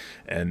van,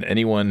 and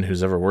anyone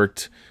who's ever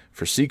worked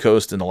for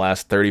Seacoast in the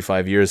last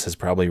 35 years has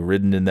probably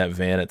ridden in that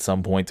van at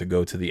some point to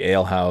go to the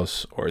Ale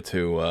House or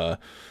to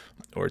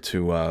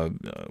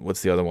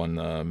what's the other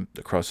one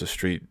across the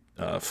street,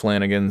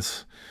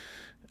 Flanagan's,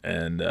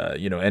 and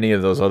any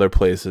of those other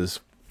places.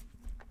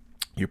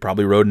 You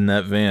probably rode in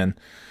that van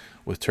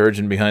with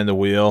Turgeon behind the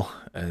wheel,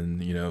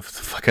 and the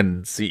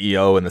fucking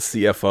CEO and the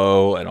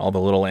CFO and all the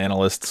little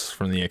analysts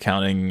from the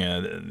accounting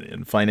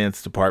and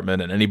finance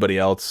department and anybody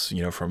else,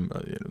 from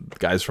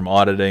guys from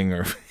auditing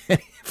or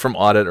from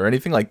audit or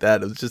anything like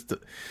that. It was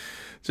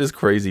just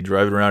crazy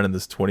driving around in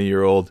this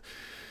 20-year-old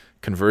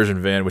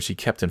conversion van, which he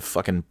kept in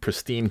fucking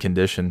pristine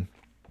condition.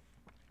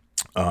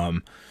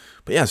 But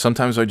yeah,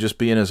 sometimes I'd just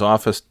be in his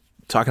office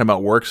talking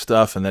about work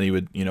stuff, and then he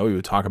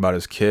would talk about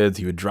his kids.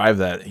 He would drive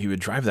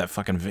that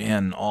fucking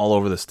van all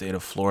over the state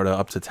of Florida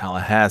up to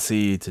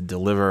Tallahassee to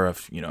deliver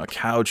a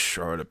couch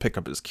or to pick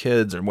up his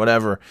kids or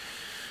whatever.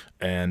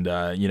 And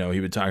he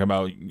would talk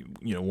about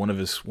one of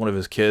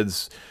his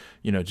kids.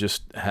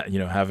 just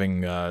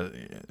having I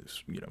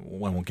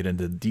won't get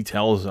into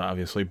details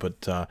obviously,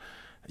 but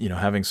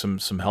having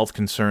some health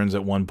concerns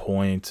at one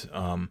point,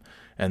 and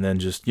then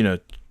just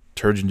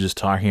Turgeon just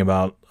talking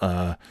about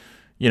I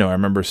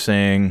remember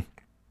Turgeon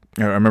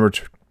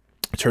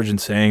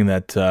saying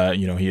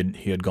that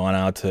he had gone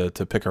out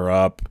to pick her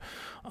up.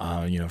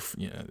 I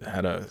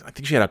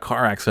think she had a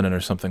car accident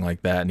or something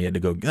like that, and he had to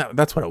go.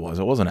 That's what it was.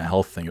 It wasn't a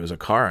health thing. It was a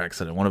car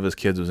accident. One of his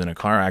kids was in a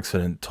car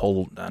accident. I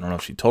don't know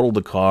if she totaled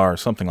the car or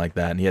something like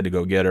that, and he had to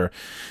go get her.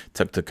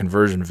 Took the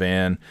conversion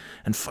van,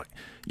 and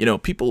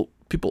people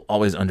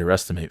always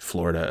underestimate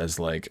Florida as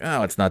like,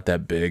 oh, it's not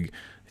that big.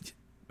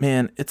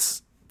 Man,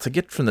 it's to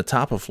get from the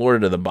top of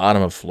Florida to the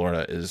bottom of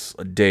Florida is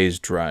a day's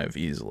drive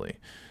easily.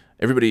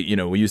 Everybody,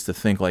 we used to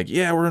think like,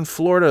 yeah, we're in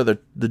Florida.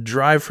 The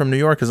drive from New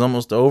York is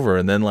almost over.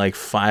 And then like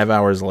 5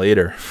 hours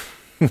later,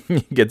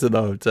 you get to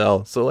the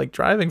hotel. So like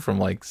driving from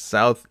like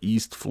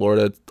southeast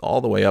Florida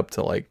all the way up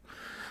to like,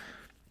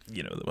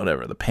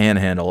 the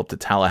Panhandle up to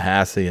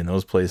Tallahassee and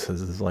those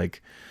places is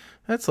like,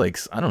 that's like,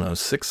 I don't know,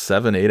 6,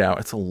 7, 8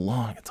 hours. It's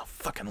a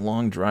fucking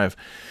long drive.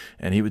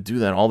 And he would do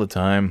that all the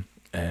time.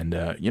 And,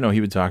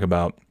 he would talk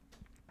about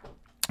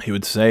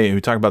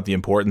the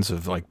importance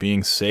of like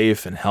being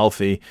safe and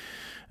healthy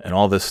and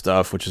all this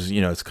stuff, which is,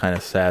 it's kind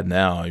of sad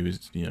now. He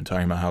was,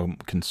 talking about how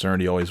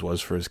concerned he always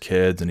was for his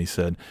kids. And he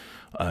said,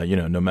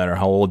 no matter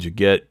how old you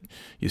get,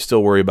 you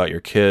still worry about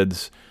your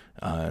kids.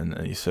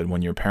 And he said,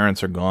 when your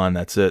parents are gone,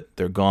 that's it.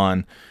 They're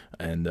gone.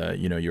 And,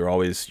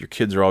 your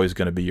kids are always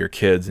going to be your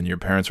kids, and your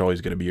parents are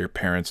always going to be your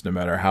parents, no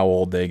matter how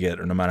old they get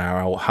or no matter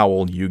how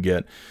old you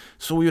get.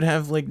 So we would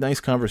have like nice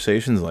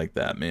conversations like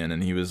that, man.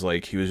 And he was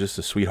just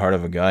a sweetheart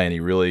of a guy, and he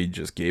really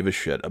just gave a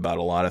shit about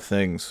a lot of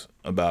things,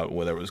 about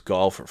whether it was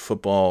golf or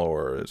football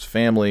or his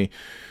family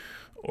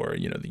or,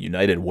 the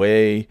United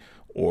Way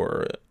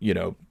or,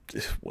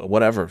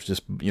 whatever,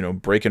 just,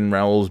 breaking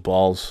Raul's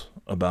balls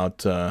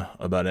about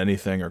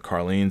anything, or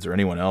Carlene's or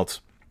anyone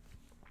else.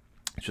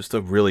 Just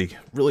a really,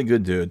 really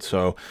good dude.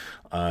 So,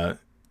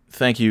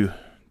 thank you,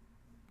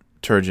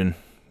 Turgeon,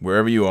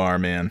 wherever you are,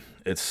 man.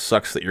 It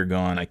sucks that you're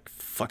gone. I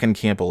fucking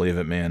can't believe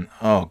it, man.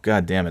 Oh,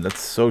 god damn it. That's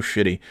so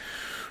shitty.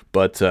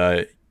 But,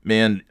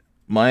 man,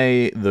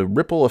 the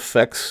ripple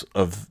effects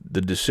of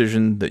the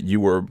decision that you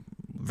were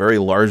very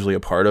largely a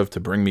part of to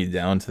bring me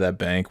down to that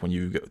bank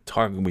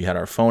when we had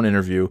our phone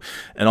interview,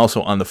 and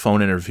also on the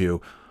phone interview,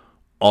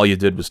 all you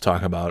did was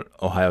talk about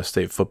Ohio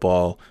State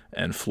football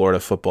and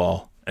Florida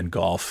football and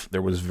golf.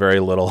 There was very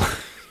little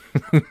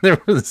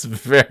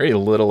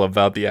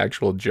about the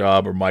actual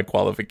job or my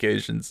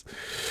qualifications,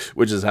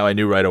 which is how I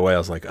knew right away. I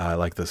was like, I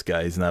like this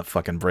guy. He's not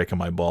fucking breaking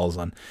my balls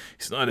on.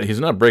 He's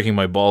not breaking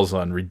my balls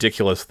on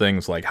ridiculous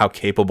things like how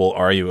capable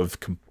are you of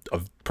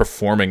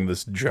performing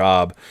this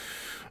job.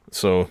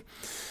 So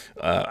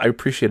I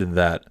appreciated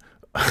that.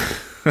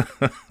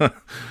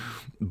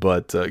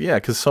 But yeah,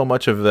 because so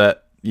much of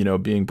that,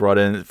 being brought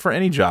in for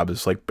any job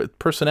is like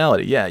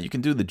personality. Yeah, you can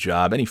do the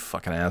job. Any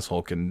fucking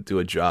asshole can do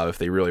a job if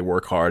they really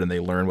work hard and they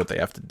learn what they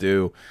have to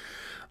do.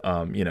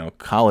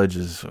 College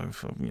is,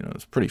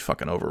 it's pretty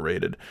fucking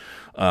overrated.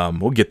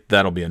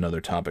 That'll be another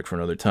topic for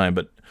another time.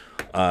 But,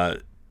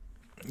 but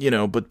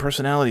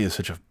personality is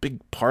such a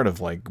big part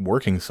of like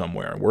working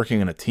somewhere,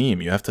 working in a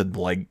team. You have to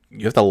like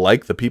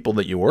the people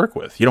that you work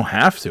with. You don't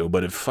have to,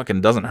 but it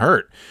fucking doesn't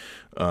hurt.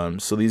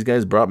 So these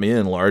guys brought me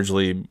in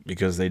largely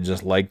because they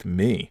just liked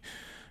me.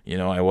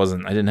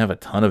 I didn't have a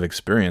ton of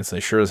experience. I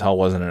sure as hell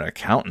wasn't an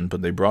accountant,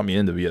 but they brought me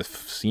in to be a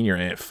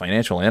senior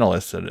financial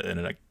analyst in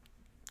an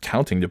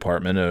accounting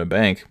department at a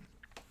bank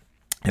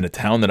in a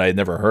town that I had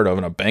never heard of,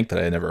 and a bank that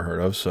I had never heard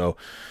of. So,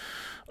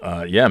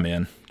 yeah,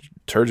 man,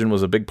 Turgeon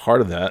was a big part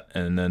of that.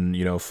 And then,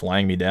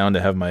 flying me down to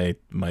have my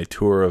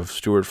tour of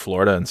Stuart,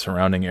 Florida and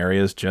surrounding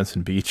areas,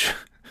 Jensen Beach,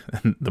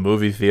 the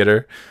movie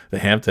theater, the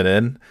Hampton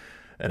Inn,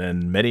 and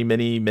then many,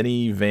 many,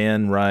 many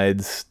van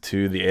rides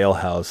to the ale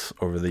house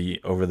over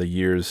the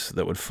years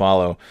that would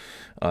follow.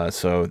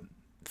 So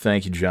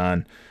thank you,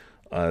 John,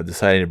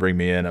 deciding to bring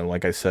me in. And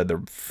like I said,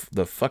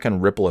 the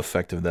fucking ripple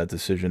effect of that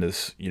decision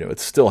is,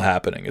 it's still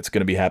happening. It's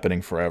going to be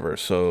happening forever.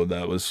 So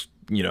that was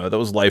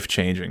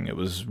life-changing. It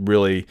was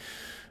really,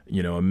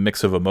 a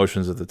mix of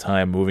emotions at the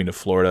time. Moving to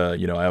Florida,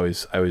 I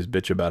always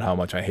bitch about how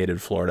much I hated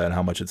Florida and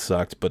how much it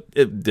sucked, but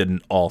it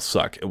didn't all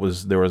suck.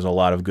 There was a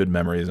lot of good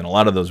memories, and a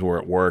lot of those were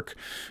at work.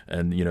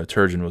 And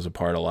Turgeon was a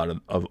part of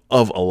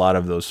a lot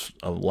of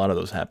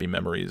those happy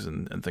memories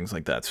and things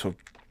like that. So,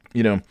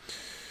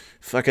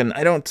 fucking,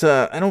 I don't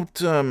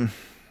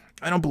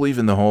believe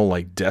in the whole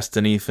like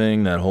destiny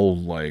thing. That whole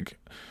like,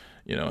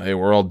 hey,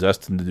 we're all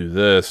destined to do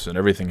this and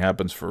everything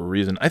happens for a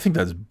reason. I think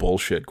that's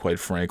bullshit, quite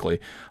frankly.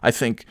 I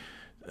think.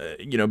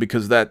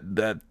 Because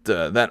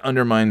that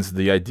undermines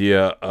the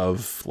idea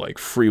of like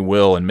free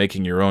will and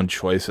making your own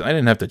choice. I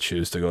didn't have to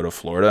choose to go to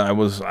Florida. I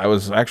was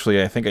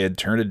actually, I think I had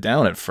turned it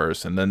down at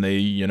first, and then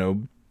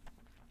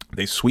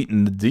they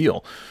sweetened the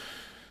deal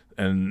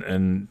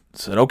and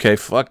said, okay,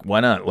 fuck, why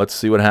not? Let's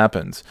see what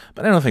happens.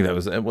 But I don't think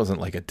it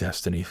wasn't like a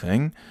destiny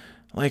thing.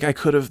 Like, I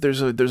could have,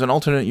 there's an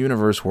alternate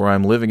universe where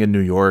I'm living in New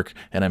York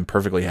and I'm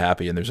perfectly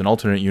happy, and there's an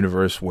alternate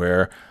universe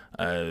where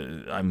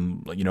I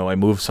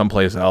move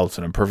someplace else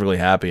and I'm perfectly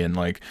happy, and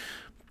like,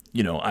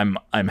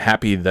 I'm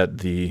happy that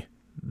the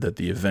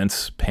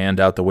events panned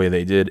out the way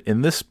they did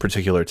in this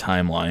particular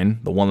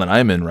timeline, the one that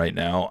I'm in right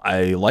now.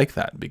 I like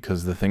that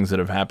because the things that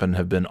have happened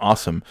have been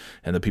awesome,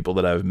 and the people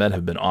that I've met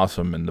have been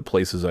awesome, and the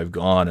places I've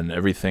gone and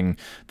everything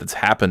that's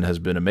happened has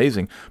been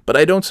amazing. But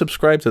I don't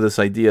subscribe to this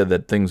idea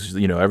that things,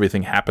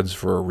 everything happens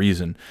for a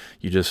reason.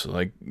 You just,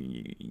 like,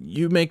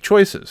 you make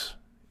choices.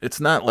 It's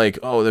not like,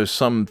 oh, there's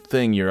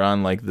something you're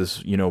on, like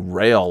this,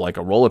 rail, like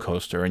a roller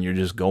coaster, and you're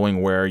just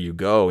going where you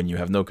go and you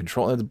have no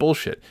control. That's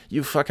bullshit.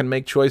 You fucking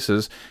make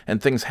choices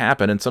and things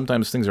happen, and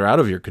sometimes things are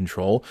out of your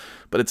control,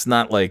 but it's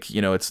not like,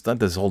 it's not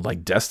this whole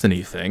like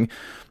destiny thing.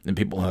 And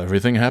people,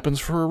 everything happens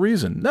for a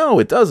reason. No,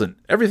 it doesn't.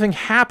 Everything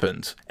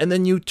happens, and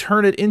then you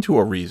turn it into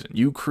a reason.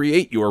 You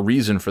create your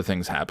reason for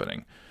things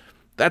happening.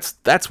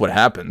 That's what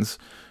happens.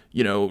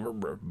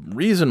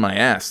 Reason my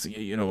ass.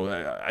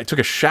 I took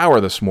a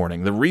shower this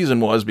morning. The reason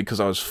was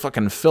because I was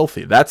fucking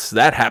filthy.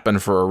 That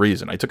happened for a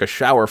reason. I took a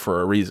shower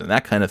for a reason.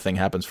 That kind of thing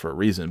happens for a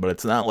reason. But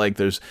it's not like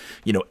there's,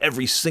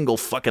 every single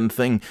fucking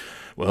thing.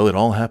 Well, it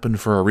all happened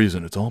for a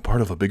reason. It's all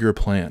part of a bigger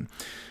plan.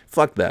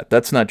 Fuck that.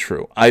 That's not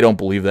true. I don't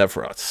believe that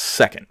for a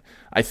second.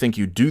 I think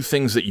you do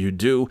things that you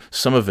do.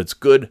 Some of it's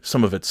good,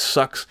 some of it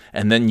sucks,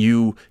 and then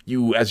you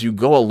as you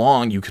go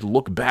along, you could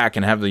look back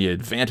and have the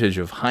advantage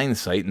of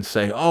hindsight and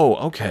say, "Oh,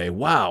 okay,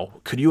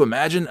 wow. Could you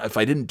imagine if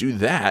I didn't do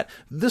that,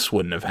 this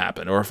wouldn't have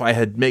happened, or if I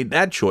had made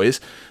that choice,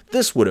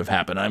 this would have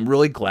happened. I'm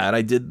really glad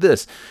I did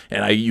this."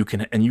 And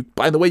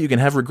by the way, you can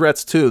have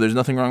regrets too. There's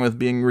nothing wrong with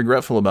being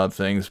regretful about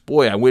things.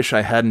 Boy, I wish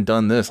I hadn't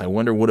done this. I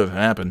wonder what would have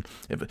happened.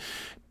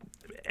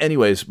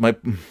 Anyways, my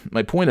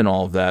point in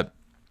all of that,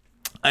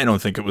 I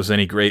don't think it was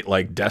any great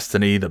like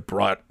destiny that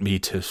brought me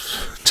to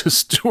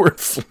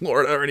Stuart,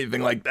 Florida, or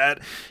anything like that.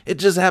 It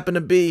just happened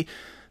to be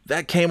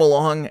that came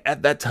along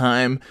at that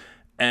time.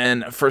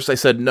 And at first I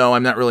said, no,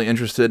 I'm not really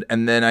interested.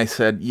 And then I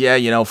said,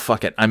 yeah,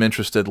 fuck it. I'm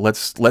interested.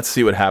 Let's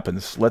see what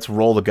happens. Let's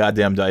roll the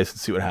goddamn dice and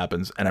see what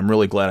happens. And I'm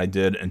really glad I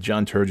did. And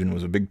John Turgeon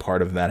was a big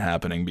part of that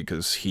happening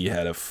because he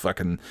had a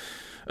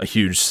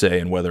huge say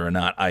in whether or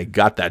not I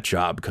got that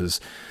job. Because,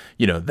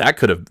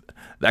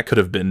 that could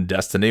have been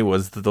destiny.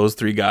 Was that those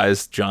three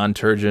guys, John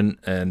Turgeon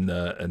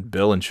and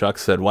Bill and Chuck,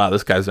 said, wow,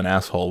 this guy's an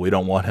asshole. We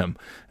don't want him.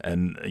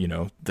 And,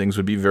 things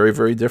would be very,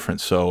 very different.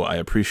 So I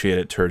appreciate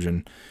it,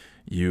 Turgeon.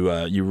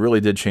 You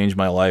really did change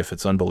my life.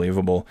 It's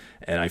unbelievable.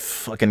 And I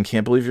fucking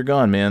can't believe you're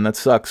gone, man. That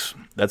sucks.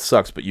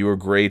 But you were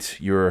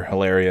great. You were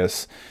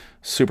hilarious.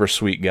 Super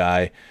sweet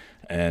guy.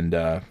 And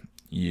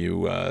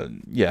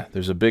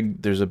there's a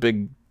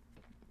big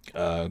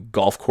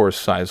golf course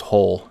size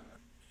hole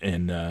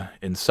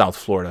in South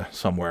Florida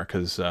somewhere,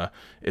 because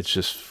it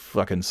just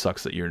fucking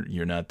sucks that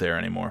you're not there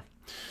anymore.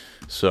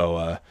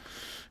 So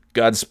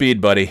Godspeed,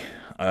 buddy.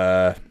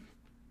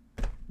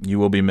 You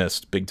will be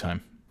missed big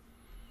time.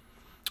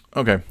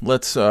 Okay,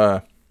 let's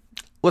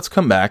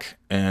come back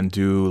and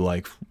do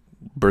like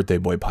birthday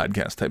boy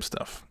podcast type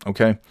stuff.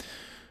 Okay,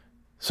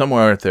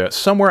 somewhere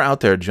out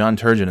there, John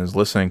Turgeon is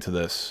listening to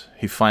this.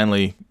 He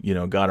finally,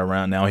 got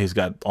around. Now he's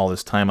got all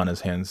this time on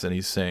his hands, and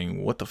he's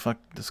saying, "What the fuck?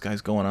 This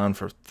guy's going on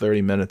for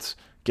 30 minutes.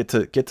 Get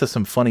to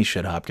some funny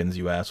shit, Hopkins,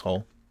 you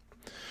asshole."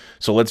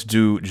 So let's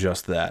do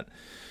just that.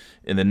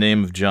 In the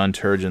name of John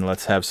Turgeon,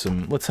 let's have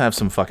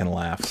some fucking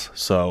laughs.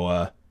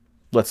 So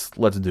let's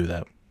do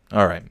that.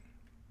 All right,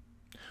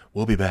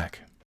 we'll be back.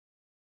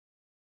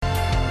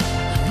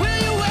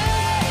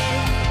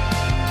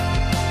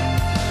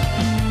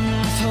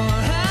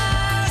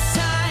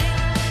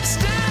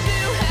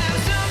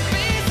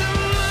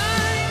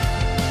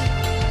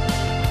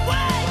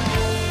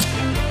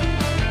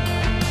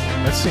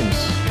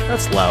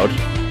 That's loud.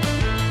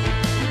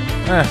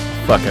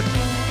 Fuck it.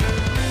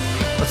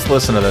 Let's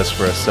listen to this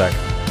for a sec.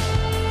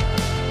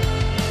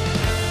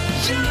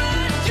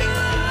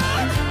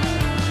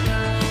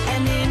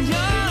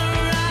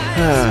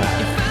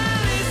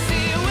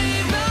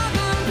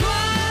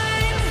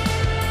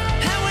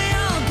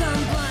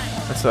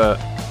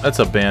 That's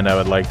a band I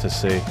would like to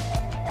see,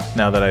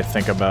 now that I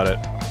think about it.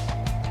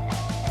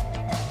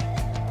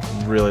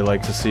 I'd really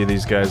like to see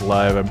these guys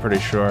live, I'm pretty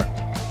sure.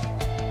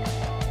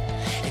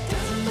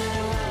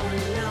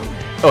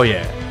 Oh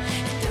yeah.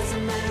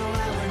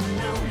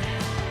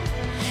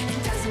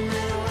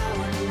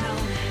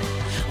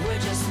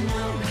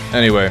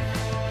 Anyway.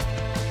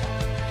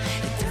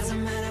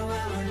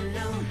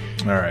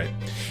 Alright.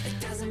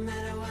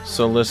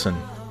 So listen.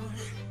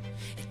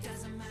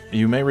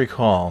 You may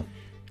recall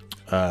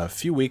a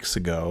few weeks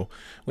ago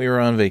we were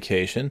on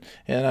vacation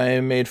and I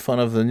made fun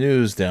of the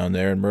news down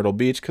there in Myrtle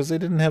Beach because they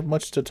didn't have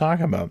much to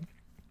talk about.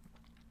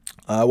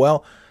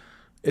 Well,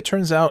 it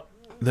turns out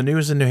the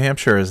news in New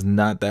Hampshire is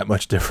not that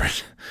much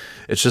different.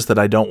 It's just that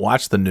I don't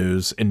watch the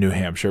news in New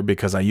Hampshire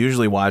because I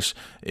usually watch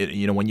it,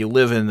 when you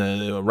live in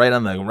the right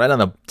on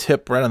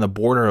the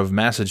border of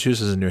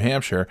Massachusetts and New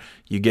Hampshire,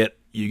 you get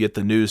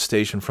the news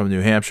station from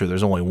New Hampshire.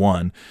 There's only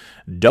one,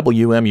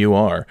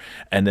 WMUR,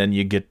 and then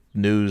you get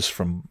news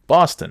from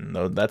Boston.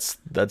 That's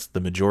the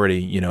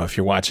majority. You know, if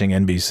you're watching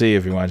NBC,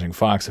 if you're watching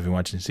Fox, if you're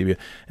watching CBS,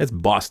 it's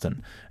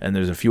Boston, and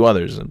there's a few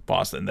others in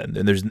Boston. And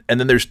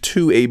then there's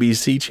two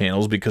ABC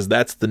channels, because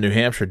that's the New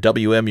Hampshire.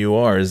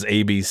 WMUR is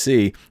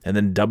ABC, and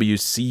then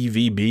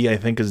WCVB I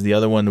think is the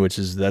other one,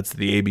 that's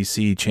the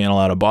ABC channel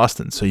out of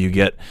Boston. So you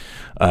get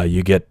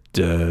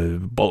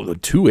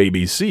both two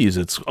ABCs.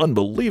 It's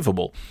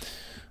unbelievable.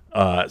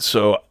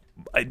 So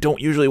I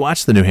don't usually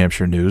watch the New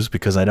Hampshire news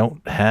because I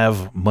don't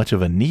have much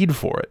of a need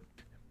for it.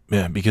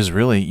 Yeah, because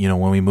really, you know,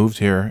 when we moved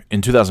here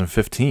in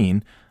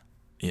 2015,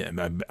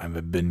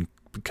 I've been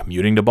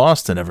commuting to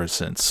Boston ever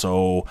since.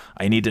 So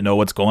I need to know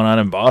what's going on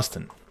in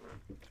Boston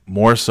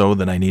more so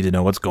than I need to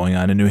know what's going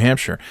on in New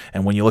Hampshire.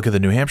 And when you look at the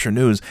New Hampshire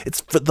news, it's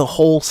for the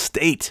whole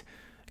state,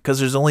 because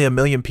there's only 1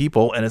 million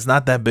people and it's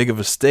not that big of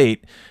a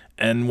state.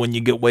 And when you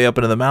get way up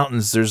into the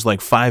mountains, there's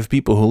like 5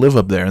 people who live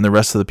up there, and the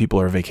rest of the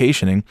people are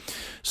vacationing.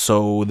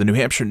 So the New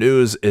Hampshire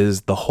news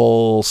is the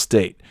whole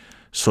state.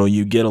 So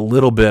you get a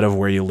little bit of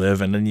where you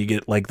live, and then you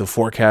get like the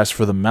forecast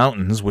for the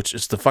mountains, which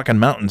is the fucking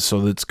mountains.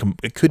 So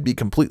it could be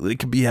completely, it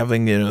could be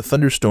having, you know,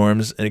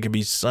 thunderstorms, and it could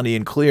be sunny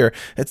and clear.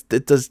 It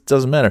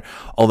doesn't matter.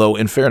 Although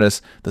in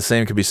fairness, the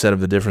same could be said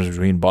of the difference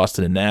between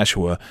Boston and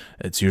Nashua.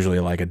 It's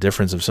usually like a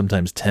difference of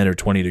sometimes 10 or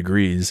 20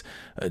 degrees,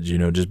 you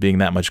know, just being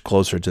that much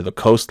closer to the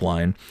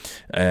coastline.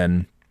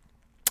 And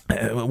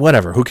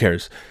whatever, who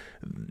cares?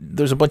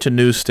 There's a bunch of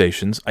news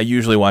stations. I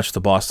usually watch the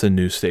Boston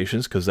news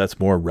stations because that's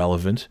more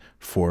relevant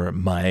for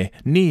my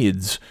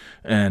needs.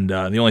 And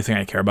the only thing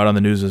I care about on the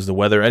news is the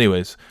weather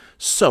anyways.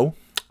 So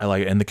I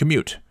like it. And the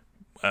commute,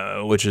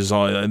 which is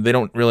all, they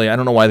don't really, I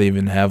don't know why they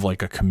even have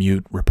like a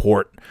commute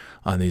report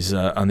on these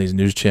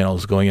news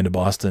channels going into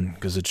Boston,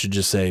 because it should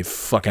just say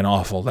fucking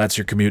awful. That's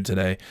your commute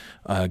today.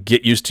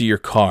 Get used to your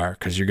car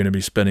because you're going to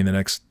be spending the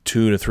next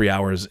 2 to 3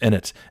 hours in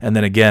it. And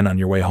then again on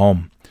your way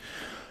home.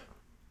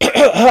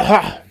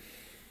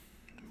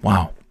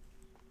 Wow.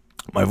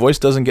 My voice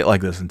doesn't get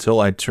like this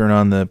until I turn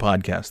on the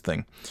podcast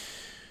thing.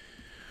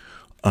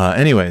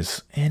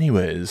 Anyways.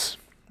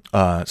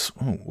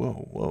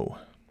 Whoa.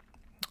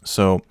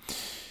 So,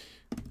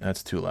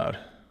 that's too loud.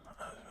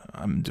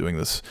 I'm doing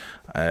this.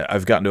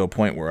 I've gotten to a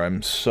point where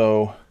I'm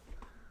so...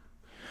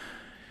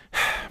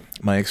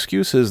 My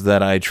excuse is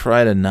that I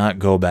try to not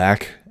go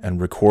back and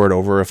record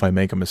over if I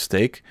make a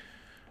mistake.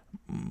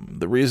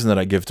 The reason that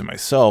I give to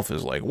myself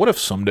is like, what if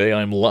someday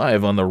I'm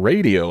live on the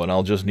radio and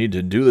I'll just need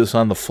to do this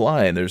on the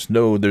fly and there's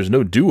no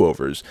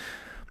do-overs?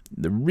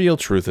 The real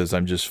truth is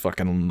I'm just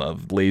fucking a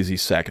lazy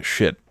sack of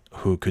shit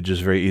who could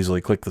just very easily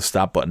click the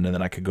stop button and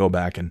then I could go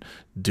back and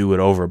do it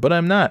over. But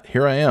I'm not.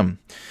 Here I am.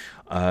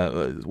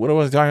 What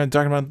was I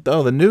talking about?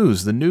 Oh, the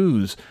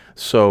news.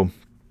 So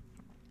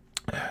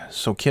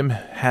Kim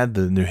had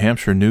the New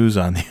Hampshire news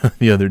on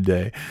the other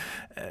day.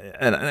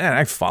 And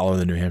I follow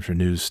the New Hampshire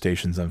news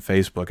stations on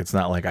Facebook. It's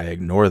not like I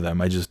ignore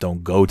them. I just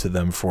don't go to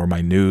them for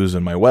my news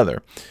and my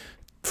weather,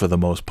 for the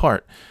most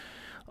part,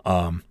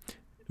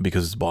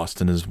 because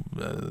Boston is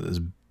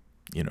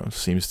you know,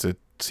 seems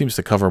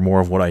to cover more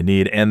of what I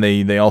need. And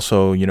they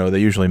also, you know, they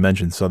usually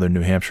mention Southern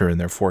New Hampshire in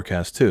their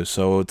forecast too.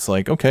 So it's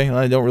like, okay,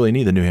 I don't really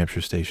need the New Hampshire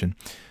station.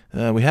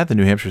 We had the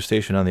New Hampshire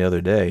station on the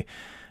other day.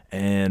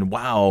 And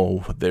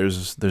wow,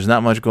 there's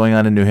not much going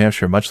on in New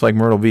Hampshire. Much like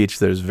Myrtle Beach,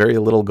 there's very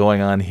little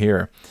going on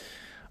here.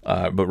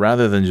 But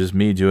rather than just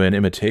me do an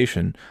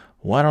imitation,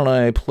 why don't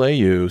I play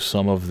you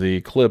some of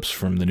the clips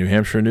from the New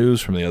Hampshire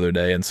news from the other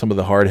day and some of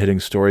the hard-hitting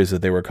stories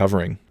that they were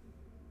covering.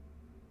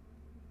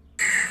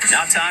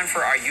 Now time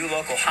for our You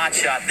Local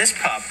hotshot. This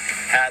pup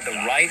had the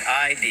right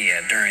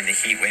idea during the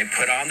heat wave.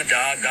 Put on the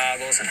dog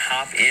goggles and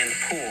hop in the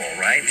pool,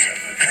 right?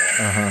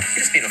 You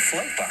just need a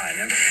float behind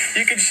him.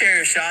 You can share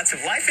your shots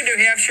of life in New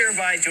Hampshire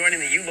by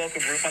joining the You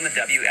Local group on the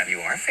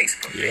WMUR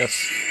Facebook page.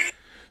 Yes.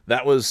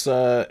 That was,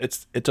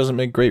 it doesn't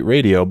make great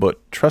radio,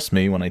 but trust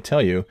me when I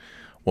tell you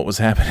what was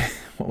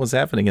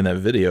happening in that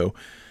video.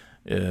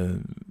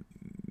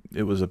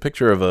 It was a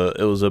picture of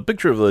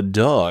a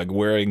dog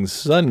wearing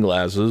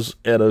sunglasses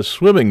at a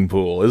swimming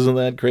pool. Isn't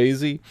that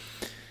crazy?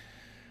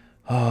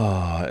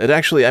 It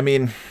actually, I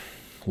mean,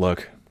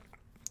 look,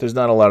 there's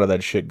not a lot of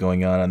that shit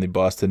going on the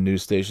Boston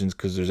news stations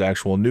because there's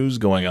actual news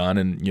going on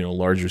in, you know,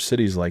 larger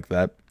cities like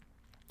that.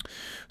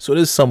 So it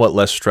is somewhat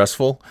less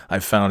stressful. I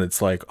found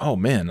it's like, oh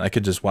man, I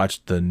could just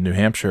watch the New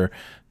Hampshire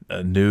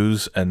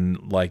news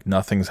and like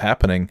nothing's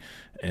happening.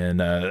 And,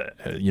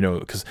 you know,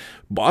 because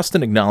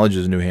Boston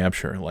acknowledges New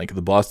Hampshire. Like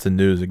the Boston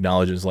News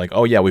acknowledges like,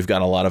 oh yeah, we've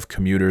got a lot of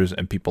commuters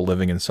and people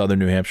living in southern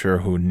New Hampshire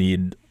who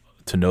need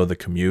to know the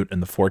commute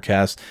and the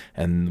forecast.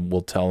 And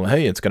we'll tell them,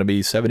 hey, it's going to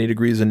be 70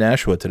 degrees in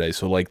Nashua today.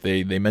 So like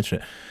they mention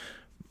it.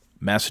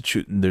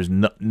 Massachusetts, there's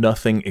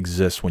nothing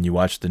exists when you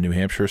watch the New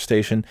Hampshire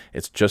station.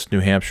 It's just New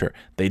Hampshire.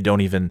 They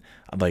don't even,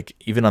 like,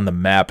 even on the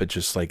map, it's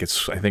just like,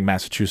 I think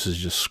Massachusetts is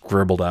just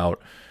scribbled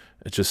out.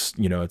 It just,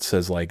 you know, it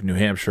says like New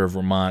Hampshire,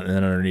 Vermont, and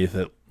then underneath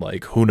it,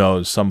 like, who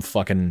knows, some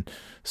fucking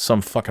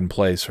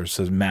place, or it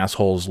says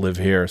massholes live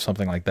here, or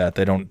something like that.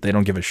 They don't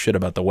give a shit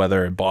about the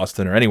weather in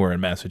Boston or anywhere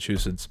in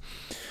Massachusetts.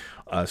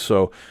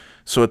 So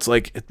it's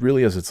like, it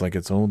really is. It's like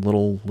its own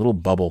little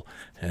bubble,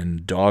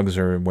 and dogs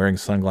are wearing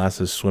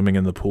sunglasses, swimming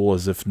in the pool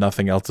as if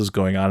nothing else is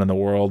going on in the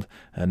world.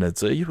 And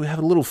it's you have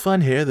a little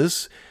fun here.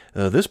 This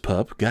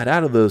pup got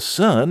out of the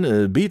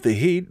sun, beat the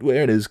heat,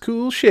 wearing his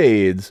cool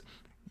shades.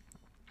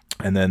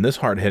 And then this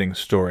hard-hitting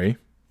story.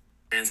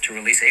 Plans to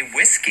release a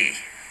whiskey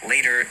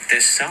later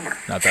this summer.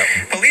 Not that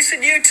one. Police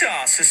in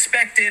Utah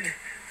suspected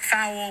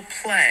foul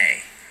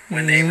play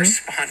when they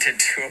responded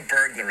to a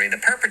burglary. The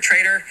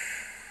perpetrator,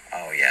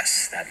 oh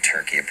yes, that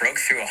turkey. It broke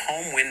through a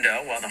home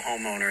window while the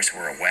homeowners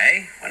were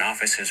away. When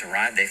officers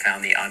arrived, they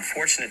found the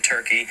unfortunate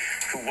turkey,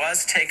 who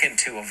was taken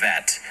to a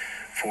vet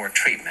for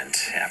treatment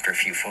after a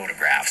few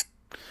photographs.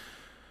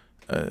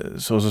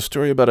 So it's a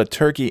story about a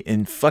turkey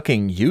in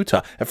fucking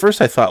Utah. At first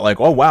I thought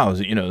like, oh wow,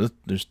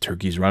 there's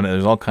turkeys running.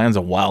 There's all kinds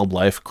of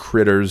wildlife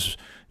critters,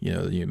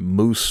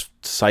 moose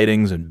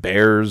sightings and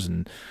bears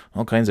and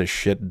all kinds of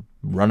shit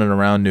running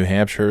around New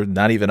Hampshire,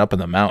 not even up in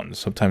the mountains.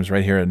 Sometimes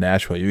right here in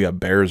Nashville, you got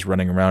bears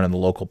running around in the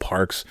local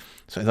parks.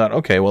 So I thought,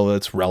 okay, well,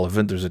 that's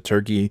relevant. There's a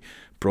turkey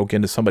broke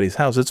into somebody's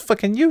house. It's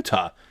fucking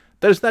Utah.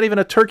 There's not even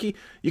a turkey.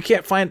 You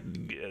can't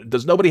find...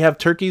 Does nobody have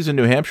turkeys in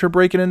New Hampshire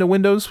breaking into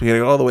windows? We gotta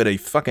go all the way to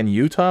fucking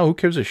Utah? Who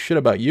cares a shit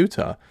about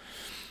Utah?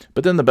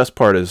 But then the best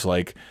part is,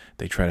 like,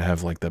 they try to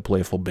have, like, the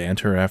playful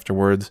banter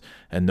afterwards,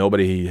 and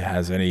nobody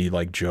has any,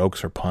 like,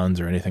 jokes or puns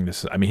or anything to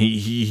say. I mean,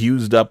 he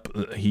used up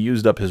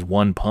his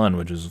one pun,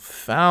 which is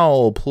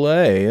foul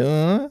play.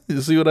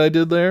 You see what I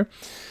did there?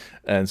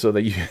 And so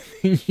they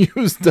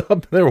used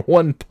up their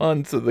one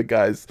pun, so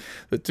the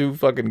two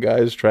fucking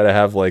guys try to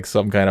have like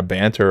some kind of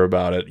banter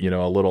about it,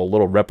 a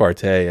little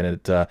repartee, and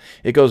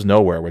it goes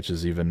nowhere, which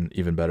is even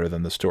better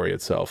than the story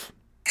itself.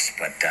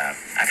 But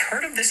I've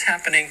heard of this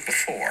happening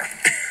before.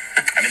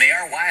 I mean, they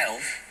are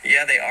wild.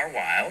 Yeah, they are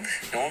wild.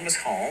 No one was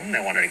home.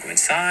 They wanted to go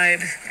inside.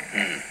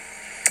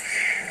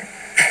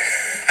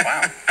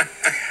 Wow.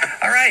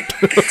 All right.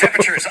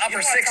 Temperatures upper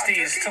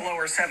 60s to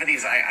lower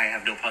 70s. I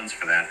have no puns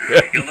for that.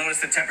 You'll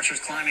notice the temperatures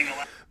climbing a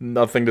lot.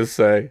 Nothing to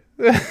say.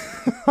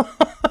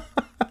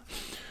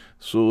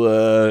 So,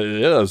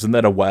 isn't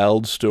that a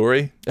wild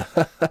story?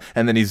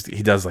 And then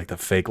he does like the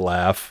fake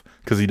laugh,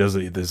 because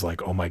there's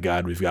like, oh my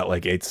God, we've got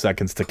like 8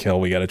 seconds to kill.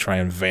 We got to try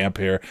and vamp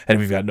here. And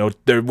we've got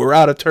we're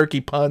out of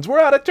turkey puns. We're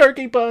out of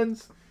turkey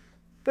puns.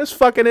 This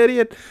fucking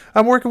idiot.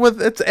 I'm working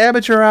with, it's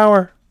amateur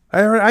hour.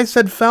 I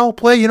said foul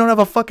play. You don't have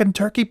a fucking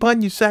turkey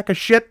pun, you sack of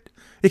shit?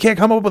 You can't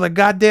come up with a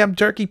goddamn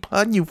turkey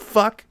pun, you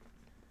fuck?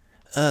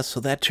 So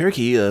that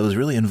turkey was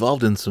really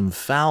involved in some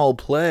foul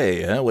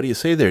play, huh? What do you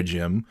say there,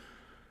 Jim?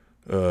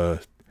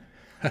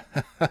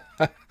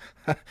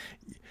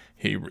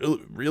 He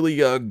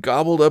really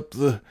gobbled up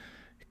the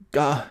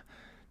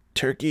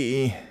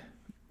turkey,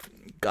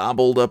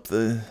 gobbled up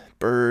the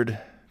bird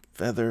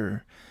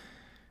feather.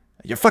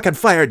 You're fucking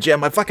fired,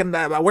 Jim. I'm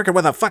working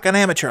with a fucking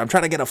amateur. I'm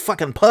trying to get a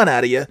fucking pun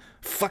out of you.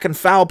 Fucking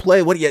foul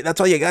play.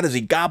 That's all you got? Is he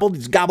gobbled?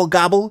 He's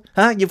gobble?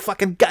 Huh? You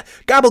fucking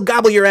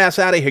gobble your ass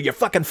out of here. You're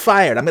fucking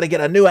fired. I'm gonna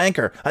get a new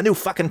anchor, a new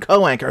fucking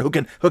co-anchor who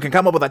can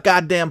come up with a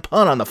goddamn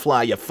pun on the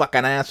fly, you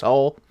fucking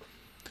asshole.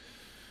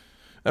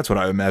 That's what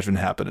I imagine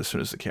happened as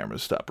soon as the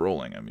cameras stopped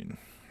rolling. I mean,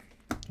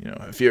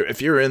 if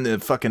you're in the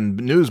fucking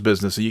news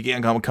business, you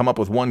can't come up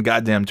with one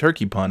goddamn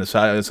turkey pun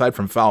aside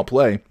from foul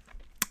play.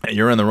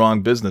 You're in the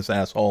wrong business,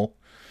 asshole.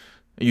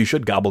 You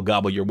should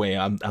gobble your way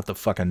out the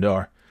fucking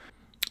door.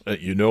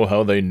 You know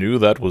how they knew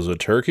that was a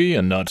turkey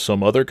and not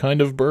some other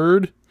kind of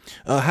bird?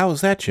 How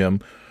is that,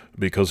 Jim?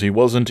 Because he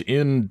wasn't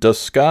in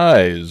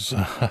disguise.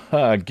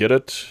 Get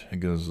it?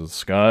 Because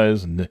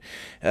disguise.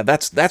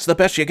 That's the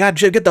best you got,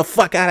 Jim. Get the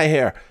fuck out of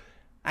here.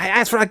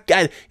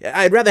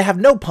 I'd rather have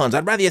no puns.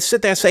 I'd rather you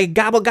sit there and say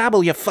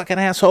gobble, you fucking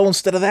asshole,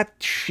 instead of that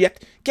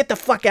shit. Get the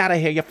fuck out of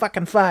here. You're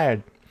fucking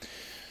fired.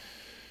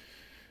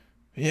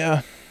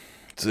 Yeah,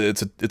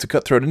 it's a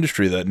cutthroat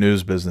industry, that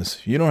news business.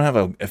 If you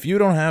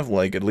don't have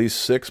like at least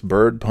 6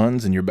 bird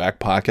puns in your back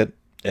pocket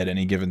at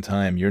any given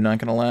time, you're not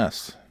gonna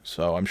last.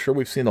 So I'm sure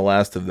we've seen the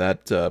last of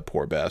that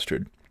poor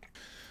bastard.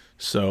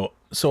 So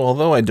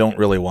although I don't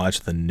really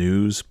watch the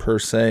news per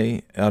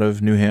se out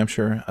of New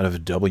Hampshire, out of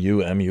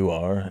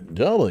WMUR,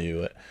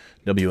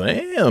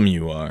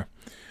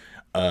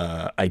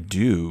 I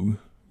do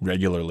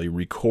regularly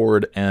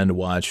record and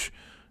watch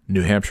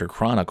New Hampshire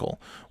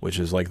Chronicle, which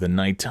is like the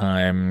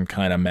nighttime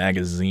kind of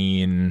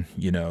magazine,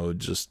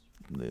 just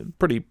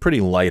pretty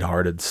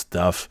lighthearted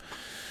stuff.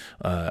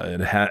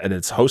 And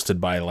it's hosted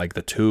by like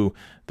the two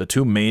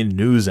main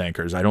news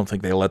anchors. I don't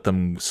think they let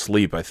them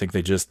sleep. I think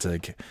they just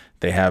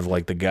they have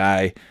like the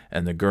guy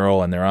and the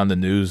girl, and they're on the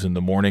news in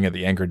the morning at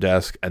the anchor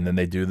desk, and then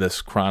they do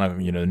this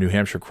New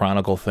Hampshire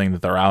Chronicle thing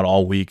that they're out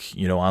all week,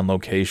 on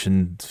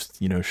location,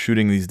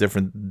 shooting these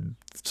different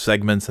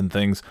segments and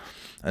things.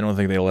 I don't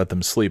think they let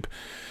them sleep.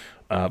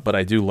 But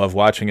I do love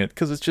watching it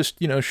because it's just,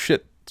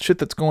 shit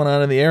that's going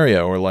on in the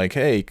area, or like,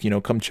 hey,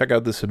 come check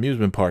out this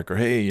amusement park, or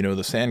hey, the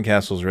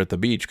sandcastles are at the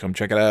beach, come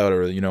check it out,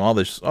 or all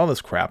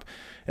this crap.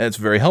 And it's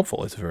very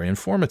helpful. It's very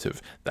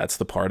informative. That's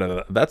the part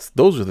of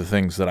those are the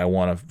things that I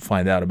want to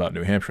find out about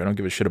New Hampshire. I don't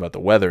give a shit about the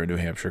weather in New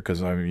Hampshire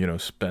because I'm,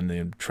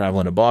 spending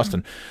traveling to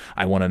Boston.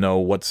 I want to know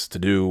what's to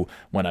do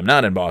when I'm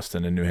not in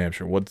Boston in New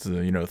Hampshire. What's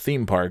the,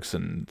 theme parks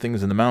and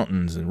things in the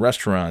mountains and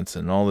restaurants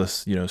and all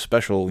this,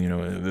 special,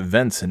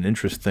 events and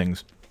interest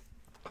things.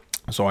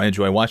 So I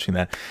enjoy watching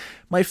that.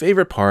 My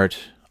favorite part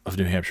of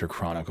New Hampshire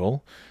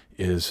Chronicle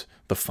is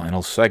the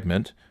final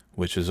segment,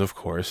 which is, of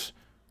course,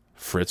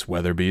 Fritz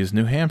Weatherby's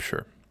New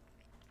Hampshire.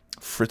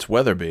 Fritz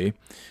Weatherby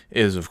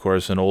is, of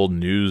course, an old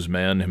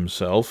newsman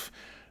himself,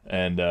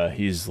 and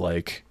he's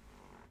like,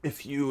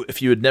 if you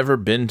had never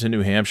been to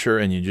New Hampshire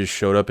and you just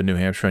showed up in New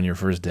Hampshire on your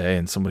first day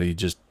and somebody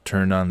just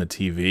turned on the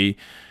TV,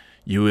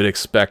 you would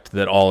expect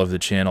that all of the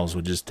channels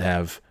would just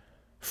have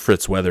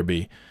Fritz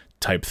Weatherby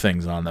type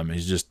things on them.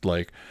 He's just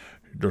like,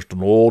 just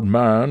an old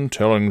man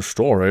telling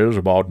stories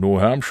about New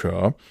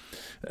Hampshire.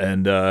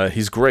 And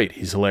he's great.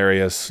 He's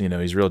hilarious.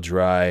 He's real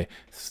dry.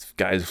 This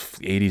guy's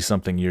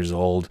 80-something years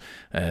old.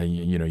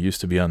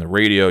 Used to be on the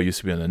radio, used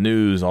to be on the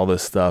news, all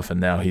this stuff. And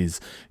now he's,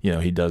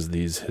 he does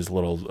his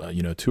little,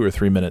 2 or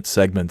 3 minute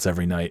segments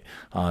every night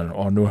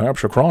on New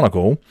Hampshire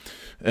Chronicle.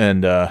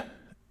 And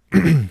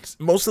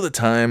most of the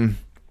time,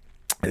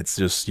 it's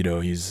just,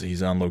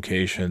 he's on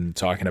location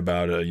talking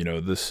about,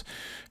 this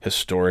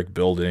historic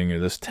building or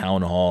this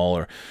town hall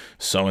or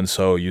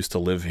so-and-so used to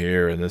live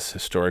here and this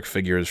historic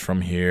figure is from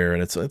here.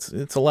 And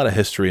it's a lot of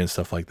history and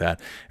stuff like that.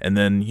 And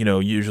then,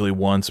 usually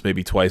once,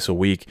 maybe twice a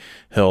week,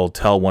 he'll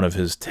tell one of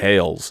his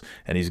tales.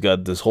 And he's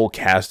got this whole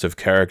cast of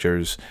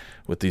characters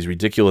with these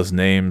ridiculous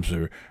names,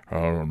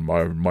 or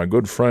my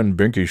good friend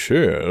Binky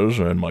Shears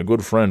and my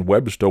good friend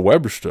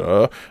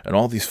Webster, and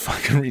all these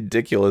fucking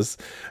ridiculous.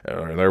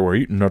 They were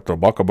eating at the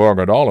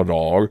Buckaburger Dollar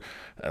Dog,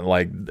 and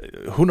like,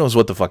 who knows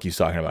what the fuck he's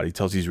talking about? He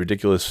tells these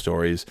ridiculous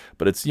stories,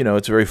 but it's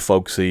it's very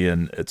folksy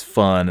and it's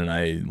fun, and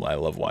I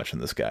love watching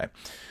this guy.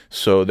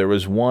 So there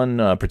was one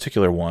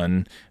particular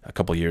one a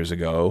couple years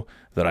ago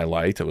that I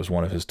liked. It was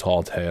one of his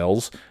tall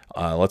tales.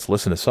 Let's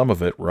listen to some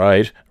of it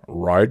right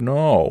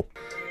now.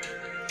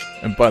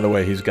 And by the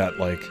way, he's got,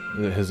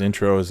 his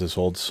intro is this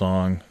old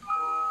song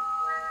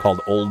called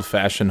Old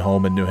Fashioned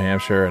Home in New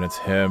Hampshire, and it's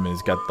him, and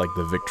he's got,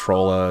 the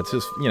Victrola. It's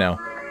just,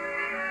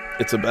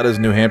 it's about as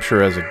New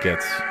Hampshire as it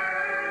gets.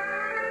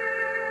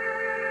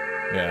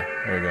 Yeah,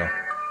 there you go.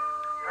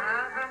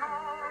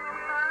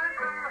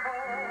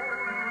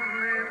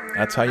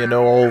 That's how you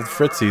know old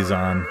Fritzy's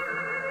on.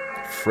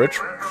 Fritz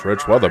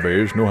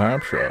Weatherby's New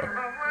Hampshire.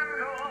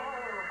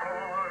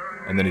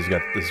 And then he's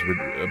got this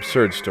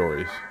absurd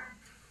stories.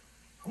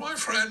 My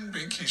friend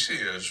Binky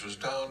Sears was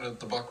down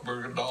at the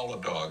Buckaburger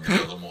Dollar Dog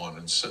the other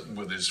morning, sitting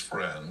with his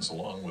friends,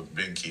 along with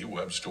Binky.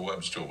 Webster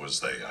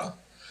was there,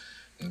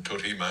 and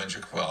Tootie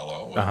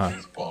Mangiacavallo, and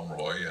Ruth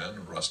Pomeroy,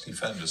 and Rusty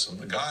Fenderson.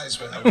 The guys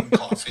were having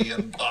coffee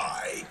and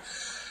pie,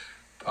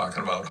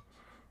 talking about...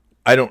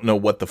 I don't know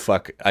what the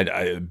fuck...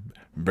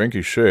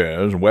 Binky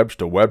Sears,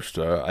 Webster.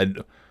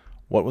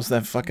 What was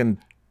that fucking...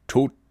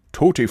 Tootie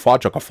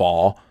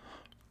Fajakafa?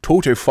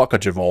 Tootie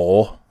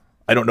Fuckajavol?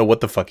 I don't know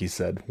what the fuck he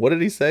said. What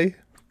did he say?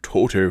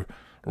 Tootie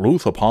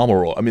Luther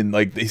Pomeroy. I mean,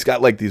 he's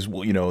got these,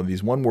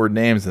 these one-word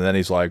names, and then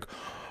he's like,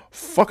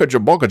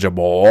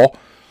 Fuckajabugajaball.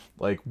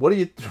 What are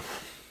you...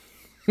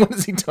 What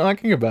is he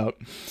talking about?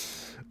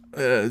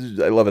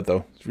 I love it,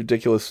 though. It's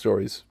ridiculous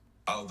stories.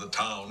 How the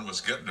town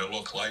was getting to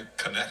look like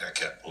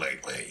Connecticut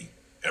lately.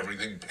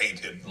 Everything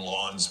painted, and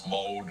lawns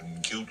mowed,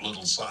 and cute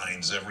little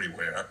signs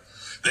everywhere.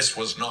 This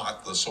was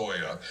not the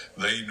Sawyer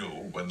they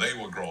knew when they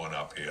were growing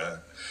up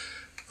here.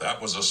 That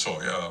was a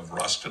Sawyer of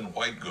rust and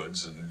white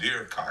goods and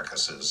deer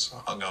carcasses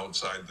hung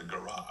outside the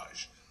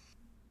garage.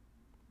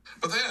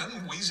 But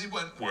then Wheezy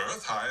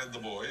Wentworth hired the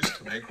boys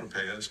to make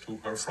repairs to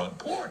her front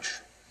porch.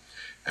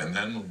 And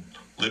then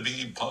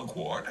Libby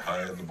Punkwart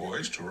hired the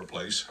boys to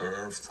replace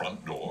her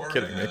front door.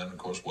 And, of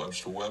course,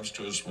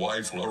 Webster's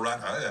wife,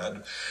 Loretta,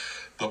 had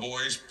the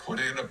boys put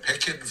in a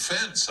picket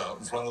fence out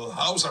in front of the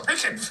house. A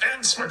picket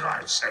fence, for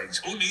God's sakes.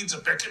 Who needs a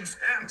picket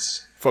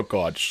fence? For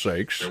God's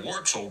sakes. Their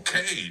work's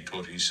okay,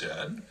 Tootie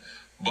said.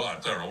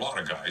 But there are a lot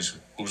of guys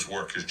whose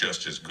work is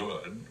just as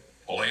good.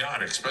 Well, they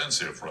aren't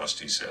expensive,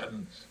 Rusty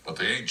said, but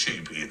they ain't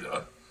cheap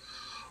either.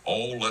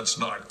 Oh, let's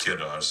not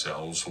kid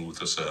ourselves,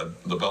 Luther said.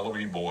 The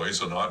Bellamy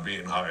boys are not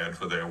being hired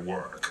for their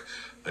work.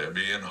 They're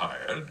being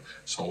hired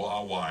so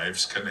our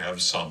wives can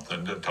have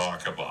something to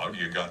talk about.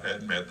 You gotta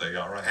admit they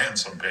are a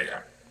handsome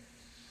pair.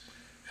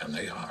 And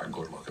they are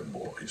good-looking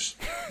boys.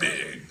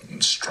 Big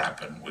and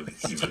strapping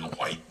with even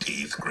white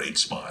teeth, great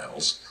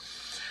smiles.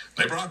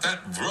 They brought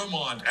that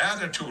Vermont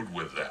attitude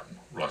with them,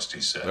 Rusty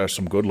said. There's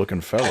some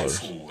good-looking fellows.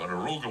 Tofu and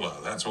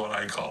arugula, that's what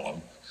I call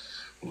them.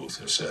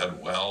 Luther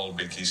said, well,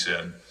 Binky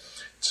said,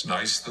 it's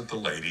nice that the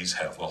ladies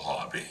have a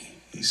hobby,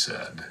 he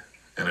said.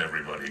 And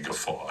everybody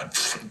guffawed,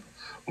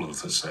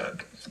 Luther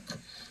said.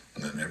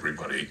 And then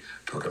everybody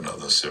took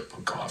another sip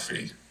of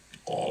coffee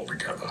all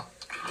together.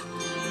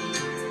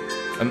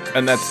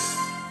 And that's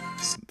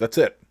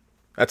it.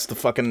 That's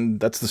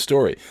the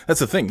story. That's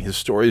the thing. His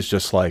story is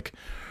just like,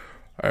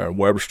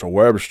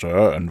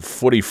 Webster and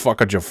Footy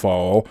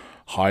Fuckajafal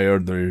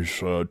hired these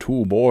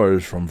 2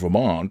 boys from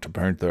Vermont to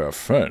paint their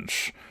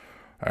fence.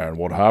 And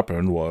what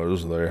happened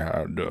was they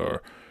had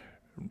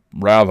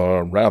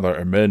rather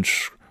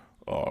immense,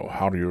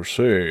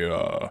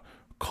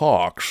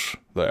 cocks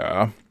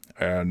there.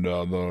 And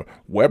the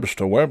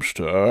Webster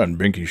and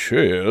Binky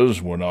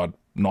Shears were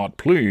not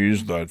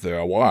pleased that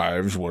their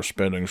wives were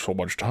spending so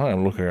much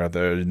time looking at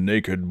their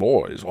naked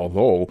boys,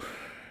 although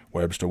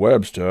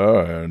Webster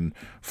and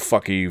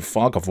Fucky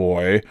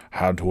Fonkavoy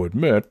had to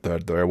admit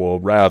that they were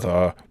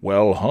rather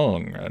well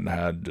hung and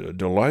had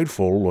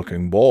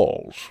delightful-looking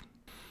balls.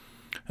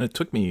 And it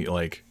took me,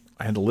 I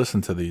had to listen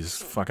to these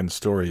fucking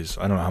stories,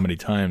 I don't know how many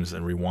times,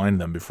 and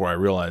rewind them before I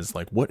realized,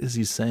 what is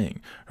he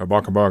saying? Or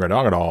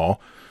Baka-Baka-Daka-Daw.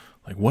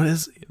 What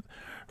is...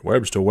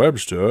 Webster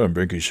and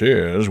Binky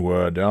Shears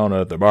were down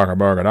at the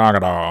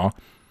Baka-Baka-Daka-Daw.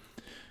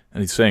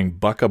 And he's saying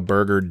Bucka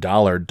Burger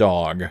Dollar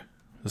Dog.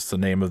 That's the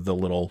name of the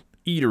little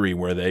eatery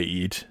where they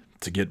eat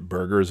to get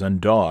burgers and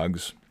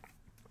dogs.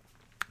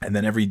 And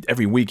then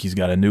every week he's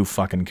got a new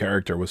fucking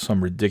character with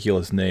some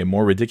ridiculous name,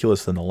 more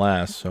ridiculous than the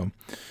last, so...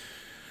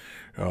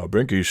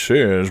 Binky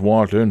Shears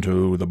walked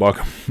into the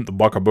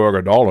Bucka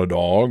Burger Dollar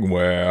Dog,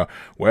 where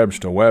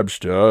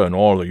Webster and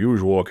all the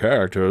usual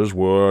characters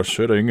were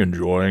sitting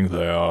enjoying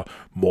their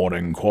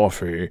morning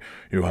coffee.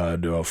 You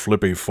had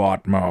Flippy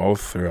Fart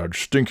Mouth, you had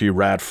Stinky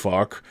Rat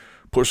Fuck,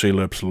 Pussy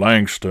Lips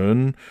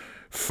Langston,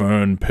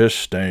 Fern Piss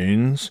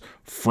Stains,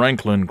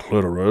 Franklin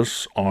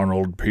Clitoris,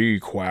 Arnold P.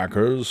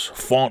 Quackers,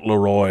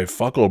 Fauntleroy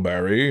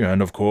Fuckleberry,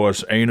 and of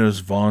course Anus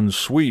Von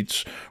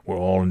Sweets were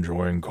all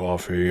enjoying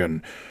coffee,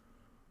 and...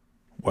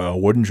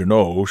 Well, wouldn't you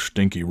know,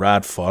 Stinky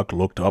Rat Fuck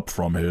looked up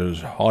from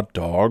his hot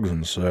dogs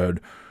and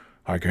said,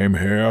 I came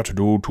here to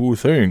do 2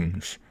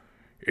 things.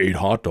 Eat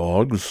hot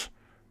dogs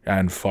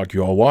and fuck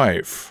your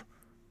wife.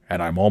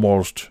 And I'm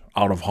almost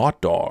out of hot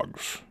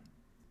dogs.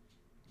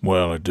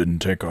 Well, it didn't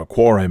take a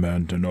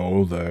quarryman to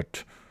know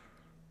that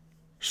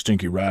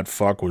Stinky Rat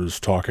Fuck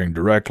was talking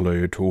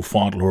directly to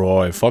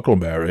Fauntleroy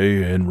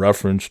Fuckleberry in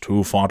reference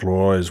to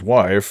Fauntleroy's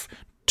wife,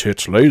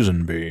 Tits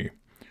Lazenby.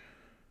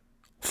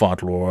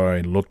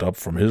 Fauntleroy looked up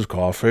from his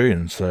coffee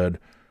and said,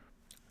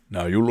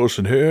 Now you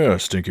listen here,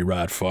 Stinky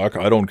Rat Fuck.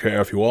 I don't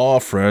care if you are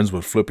friends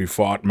with Flippy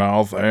Fart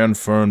Mouth and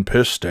Fern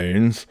Piss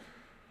Stains.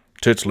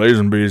 Tits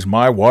Lazenby's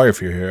my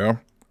wife, you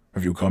hear?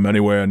 If you come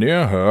anywhere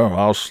near her,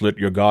 I'll slit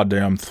your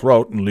goddamn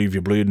throat and leave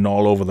you bleeding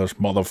all over this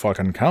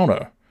motherfucking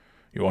counter.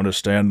 You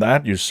understand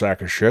that, you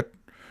sack of shit?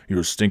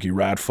 You Stinky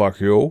Rat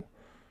Fuck, you?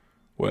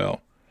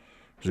 Well,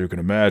 as you can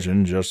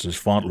imagine, just as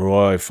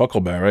Fauntleroy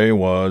Fuckleberry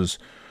was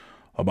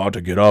about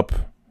to get up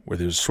with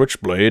his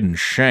switchblade and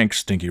shank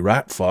Stinky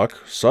Rat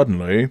Fuck,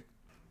 suddenly,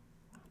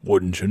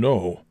 wouldn't you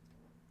know,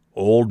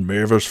 old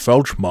Mavis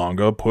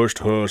Felchmonger pushed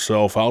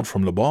herself out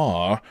from the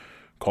bar,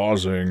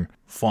 causing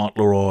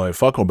Fauntleroy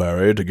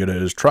Fuckleberry to get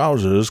his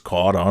trousers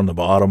caught on the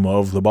bottom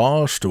of the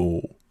bar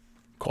stool,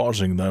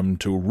 causing them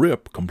to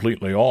rip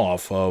completely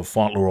off of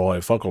Fauntleroy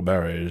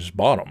Fuckleberry's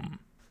bottom.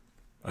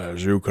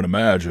 As you can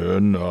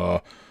imagine,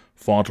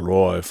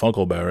 Fauntleroy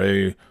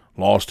Fuckleberry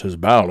lost his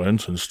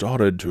balance and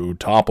started to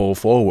topple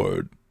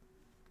forward.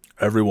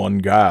 Everyone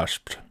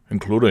gasped,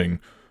 including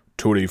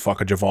Tootie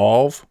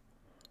Fuckajavolve,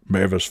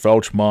 Mavis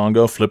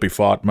Felchmonger, Flippy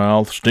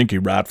Fartmouth, Stinky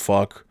Rat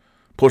Fuck,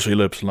 Pussy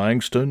Lips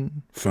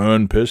Langston,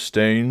 Fern Piss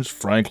Stains,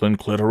 Franklin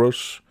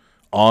Clitoris,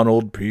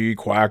 Arnold P.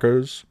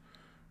 Quackers,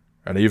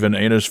 and even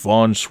Anus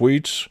Von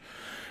Sweets,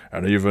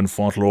 and even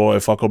Fauntleroy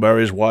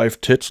Fuckleberry's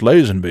wife, Tits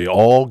Lazenby,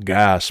 all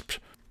gasped.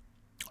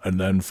 And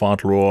then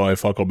Fauntleroy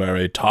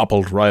Fuckleberry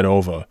toppled right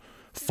over,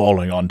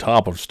 falling on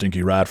top of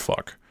Stinky Rat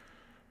Fuck.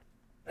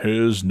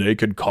 His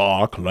naked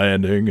cock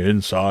landing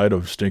inside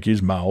of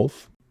Stinky's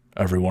mouth.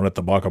 Everyone at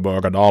the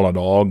Baka-Baka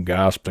Dog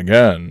gasped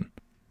again,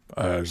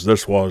 as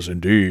this was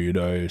indeed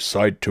a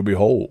sight to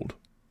behold.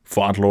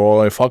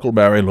 Fauntleroy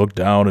Fuckleberry looked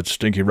down at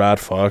Stinky Rat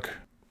Fuck,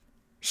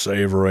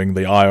 savoring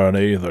the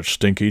irony that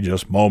Stinky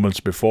just moments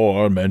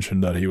before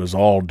mentioned that he was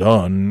all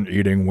done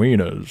eating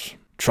wieners,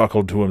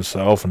 chuckled to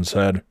himself and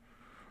said,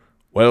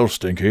 Well,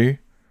 Stinky,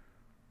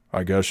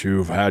 I guess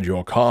you've had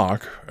your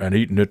cock and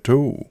eaten it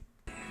too.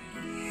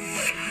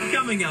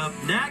 Coming up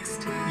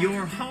next,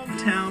 your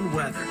hometown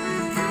weather.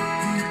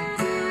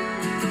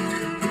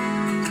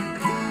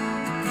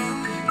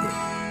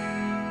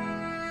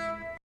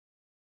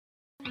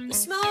 The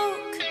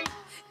smoke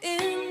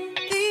in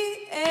the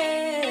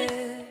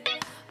air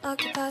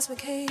occupies my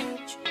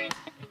cage.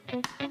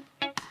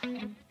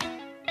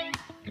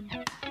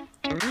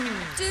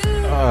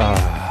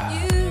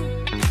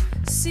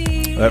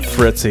 That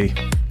Fritzy,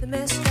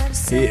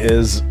 he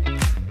is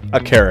a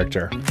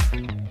character.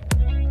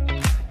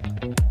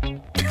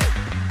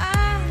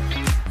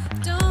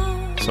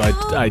 So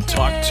I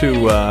talked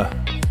to,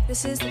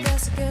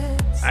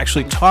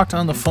 actually talked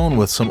on the phone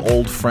with some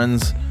old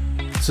friends.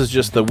 This is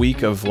just the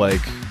week of,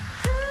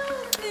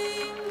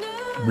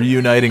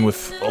 reuniting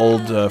with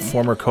old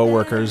former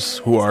co-workers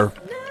who are,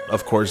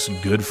 of course,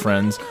 good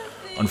friends.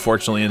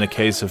 Unfortunately, in the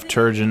case of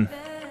Turgeon,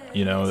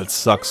 it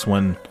sucks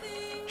when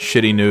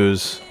shitty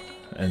news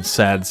and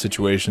sad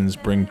situations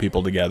bring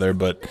people together,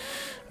 but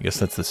I guess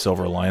that's the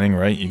silver lining,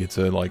 right? You get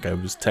to, like, I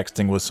was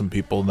texting with some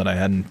people that I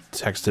hadn't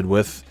texted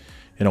with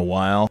in a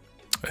while,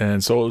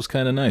 and so it was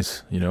kind of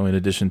nice, in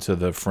addition to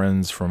the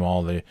friends from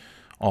all the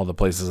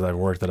places I've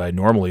worked that I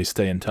normally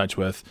stay in touch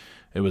with.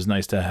 It was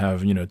nice to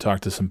have,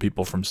 talk to some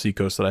people from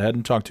Seacoast that I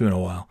hadn't talked to in a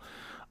while.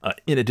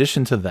 In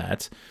addition to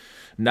that,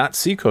 not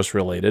Seacoast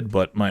related,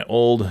 but my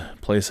old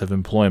place of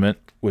employment,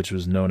 which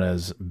was known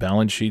as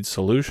Balance Sheet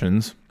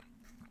Solutions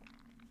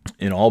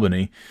in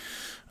Albany.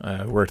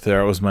 I worked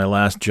there. It was my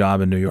last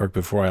job in New York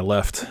before I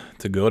left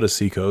to go to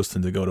Seacoast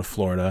and to go to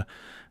Florida.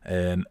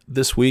 And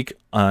this week,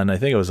 I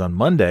think it was on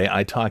Monday,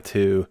 I talked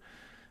to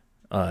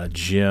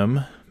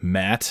Jim,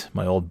 Matt,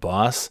 my old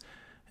boss,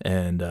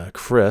 and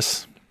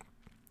Chris,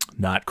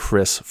 not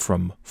Chris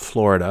from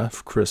Florida,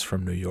 Chris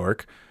from New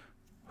York,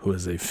 who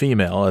is a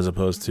female as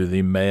opposed to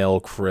the male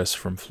Chris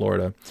from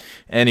Florida.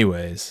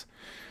 Anyways,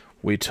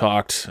 we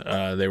talked.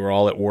 They were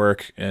all at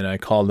work, and I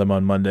called them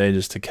on Monday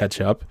just to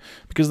catch up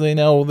because they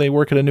know they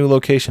work at a new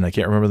location. I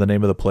can't remember the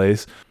name of the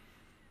place,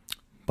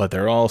 but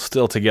they're all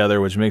still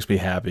together, which makes me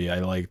happy.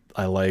 I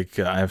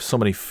have so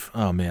many.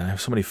 Oh man, I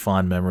have so many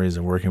fond memories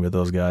of working with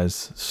those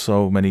guys.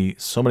 So many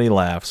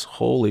laughs.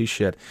 Holy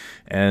shit!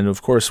 And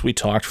of course, we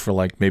talked for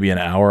like maybe an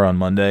hour on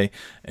Monday,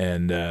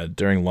 and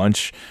during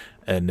lunch,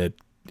 and it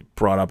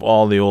brought up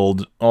all the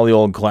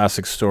old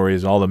classic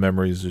stories, all the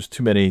memories. There's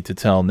too many to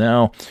tell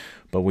now,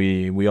 but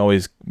we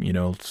always,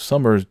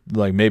 some are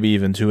like maybe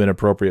even too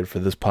inappropriate for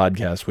this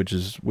podcast, which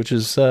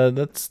is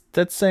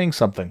that's saying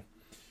something.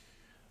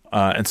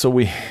 And so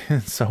we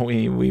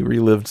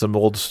relived some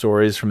old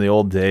stories from the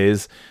old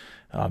days,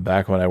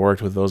 back when I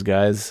worked with those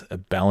guys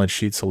at Balance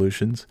Sheet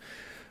Solutions.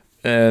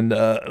 And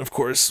of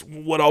course,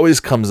 what always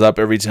comes up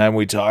every time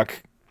we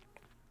talk,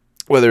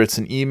 whether it's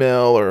an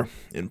email or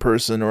in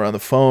person or on the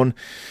phone,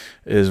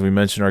 is we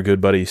mention our good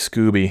buddy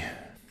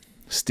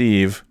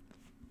Steve,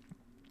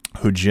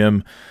 who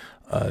Jim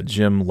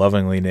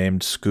lovingly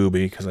named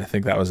Scooby, because I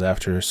think that was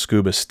after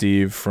Scuba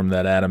Steve from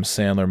that Adam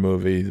Sandler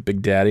movie, The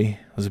Big Daddy.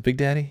 Was it Big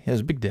Daddy? Yeah, it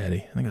was Big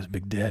Daddy. I think it was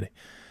Big Daddy.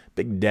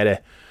 Big Daddy.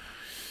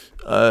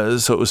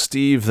 So it was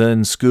Steve,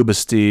 then Scuba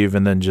Steve,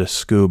 and then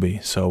just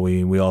Scooby. So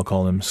we all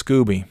call him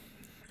Scooby.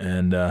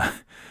 And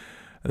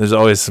there's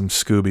always some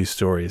Scooby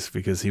stories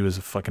because he was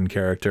a fucking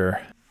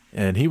character.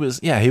 And he was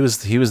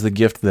the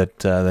gift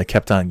that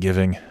kept on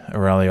giving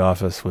around the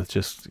office with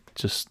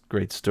just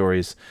great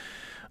stories.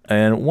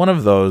 And one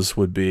of those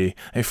would be,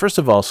 first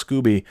of all,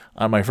 Scooby,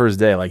 on my first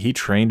day, like, he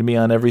trained me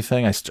on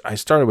everything. I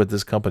started with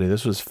this company.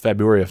 This was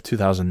February of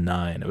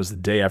 2009. It was the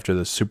day after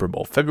the Super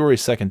Bowl, February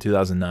 2nd,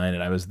 2009,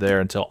 and I was there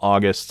until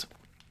August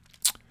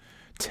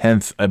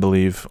 10th, I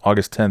believe,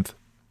 August 10th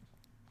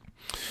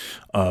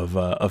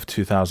of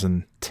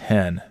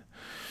 2010.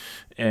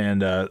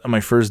 And on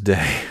my first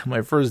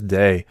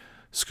day,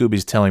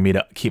 Scooby's telling me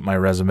to keep my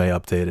resume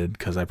updated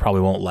because I probably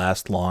won't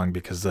last long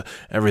because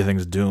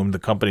everything's doomed. The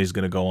company's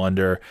going to go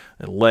under.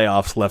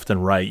 Layoffs left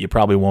and right. You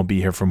probably won't be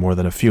here for more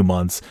than a few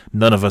months.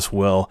 None of us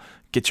will.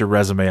 Get your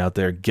resume out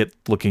there. Get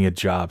looking at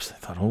jobs. I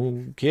thought,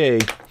 okay,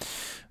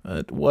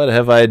 what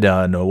have I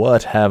done?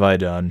 What have I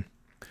done?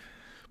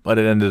 But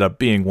it ended up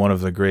being one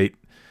of the great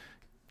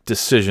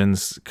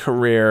decisions,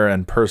 career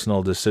and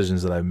personal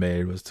decisions that I've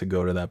made, was to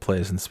go to that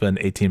place and spend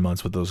 18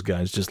 months with those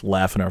guys, just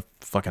laughing our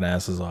fucking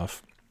asses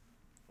off.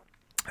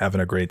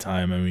 Having a great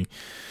time. I mean,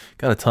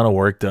 got a ton of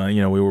work done.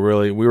 We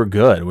were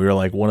good. We were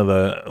like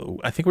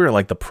I think we were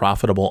like the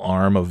profitable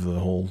arm of the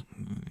whole,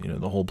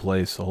 the whole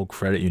place, the whole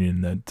credit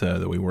union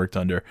that we worked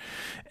under.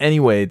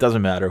 Anyway, it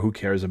doesn't matter. Who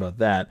cares about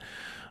that?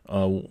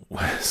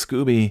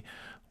 Scooby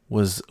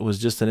was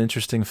just an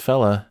interesting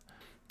fella.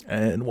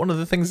 And one of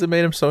the things that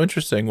made him so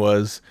interesting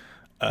was,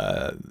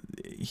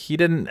 he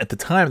didn't, at the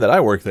time that I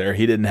worked there,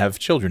 he didn't have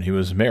children. He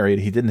was married.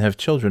 He didn't have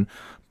children.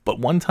 But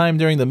one time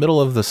during the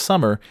middle of the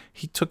summer,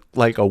 he took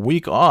like a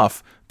week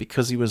off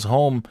because he was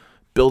home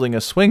building a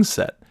swing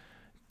set,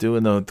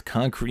 doing the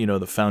concrete,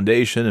 the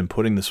foundation and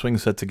putting the swing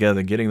set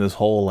together, getting this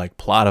whole like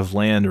plot of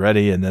land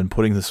ready and then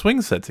putting the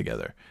swing set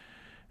together.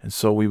 And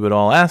so we would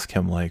all ask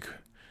him like,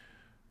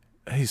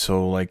 hey,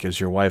 so like, is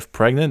your wife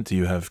pregnant? Do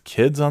you have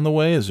kids on the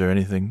way? Is there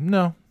anything?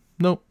 No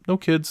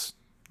kids,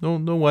 no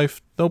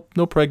wife, no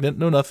pregnant,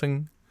 no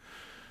nothing.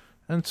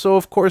 And so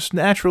of course,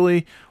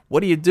 naturally,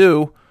 what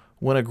do?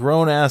 When a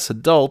grown-ass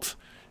adult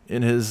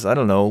in his, I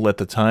don't know, at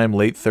the time,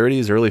 late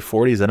 30s, early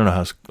 40s, I don't know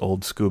how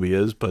old Scooby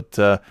is, but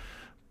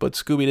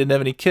Scooby didn't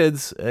have any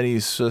kids, and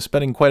he's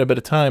spending quite a bit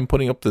of time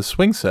putting up the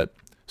swing set.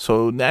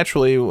 So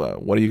naturally,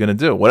 what are you going to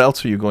do? What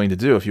else are you going to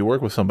do if you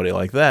work with somebody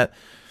like that?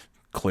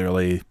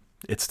 Clearly,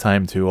 it's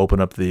time to open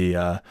up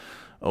the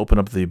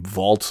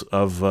vault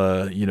of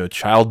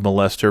child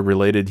molester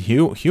related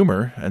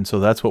humor, and so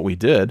that's what we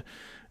did,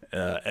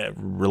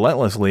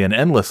 relentlessly and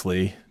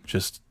endlessly.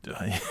 Just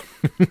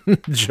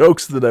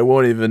jokes that I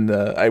won't even,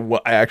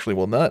 I actually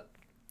will not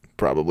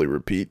probably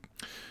repeat.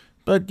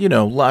 But,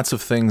 lots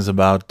of things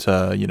about,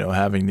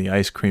 having the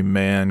ice cream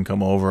man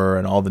come over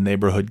and all the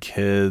neighborhood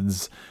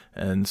kids,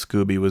 and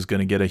Scooby was going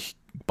to get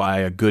buy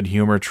a Good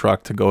Humor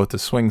truck to go with the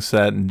swing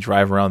set and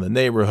drive around the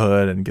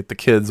neighborhood and get the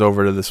kids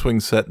over to the swing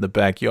set in the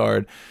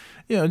backyard.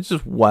 You know,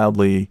 just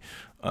wildly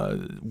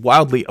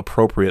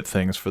appropriate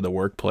things for the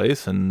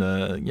workplace, and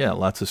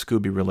lots of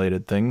Scooby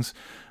related things.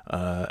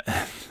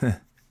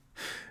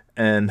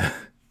 And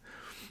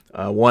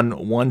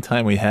one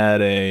time we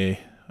had a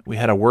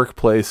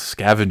workplace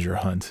scavenger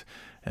hunt,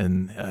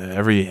 and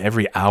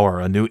every hour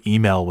a new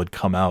email would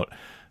come out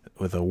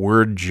with a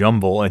word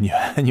jumble, and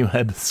you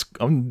had to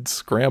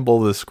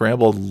unscramble the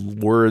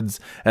scrambled words,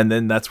 and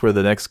then that's where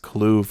the next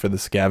clue for the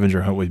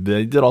scavenger hunt would be.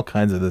 They did all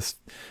kinds of this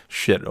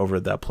shit over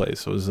at that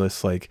place. It was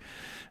just like,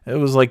 it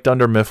was like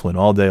Dunder Mifflin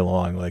all day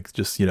long. Like,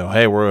 just,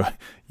 hey, we're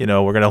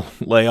going to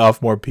lay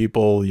off more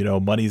people.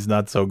 Money's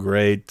not so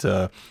great.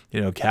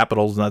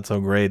 Capital's not so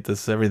great.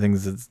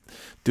 Everything's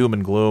doom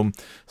and gloom.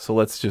 So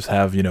let's just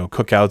have,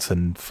 cookouts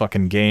and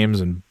fucking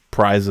games and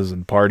prizes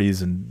and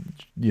parties and,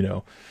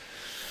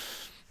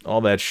 all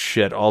that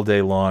shit all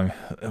day long.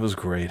 It was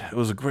great. It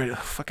was a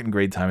fucking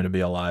great time to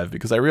be alive,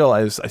 because I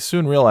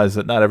soon realized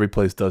that not every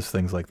place does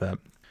things like that.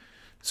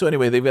 So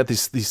anyway, they've got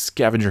these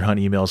scavenger hunt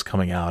emails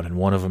coming out, and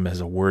one of them has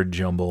a word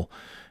jumble,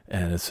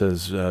 and it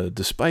says,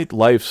 despite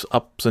life's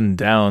ups and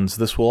downs,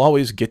 this will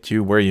always get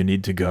you where you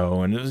need to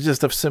go. And it was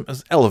just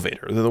a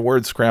elevator. The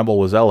word scramble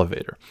was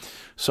elevator.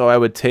 So I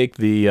would take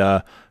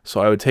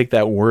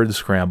that word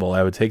scramble,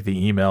 I would take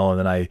the email, and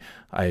then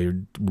I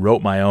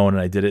wrote my own,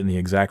 and I did it in the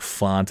exact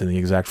font and the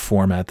exact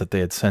format that they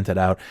had sent it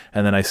out,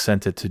 and then I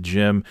sent it to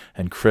Jim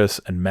and Chris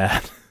and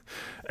Matt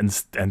and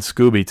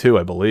Scooby too,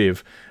 I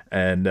believe.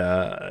 And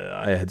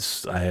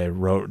I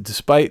wrote,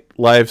 despite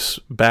life's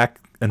back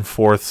and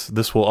forths,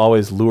 this will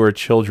always lure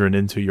children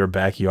into your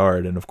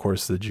backyard. And of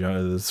course,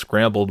 the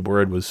scrambled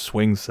word was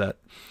swing set.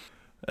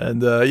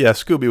 And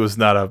Scooby was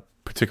not a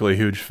particularly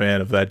huge fan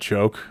of that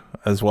joke,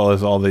 as well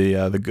as all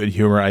the Good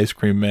Humor ice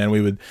cream man.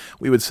 We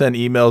would send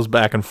emails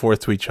back and forth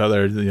to each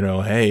other.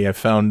 Hey, I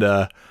found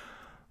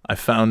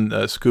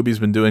Scooby's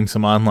been doing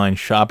some online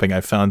shopping.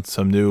 I found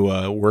some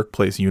new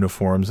workplace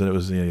uniforms, and it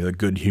was the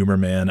Good Humor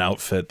man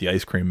outfit, the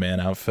ice cream man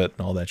outfit,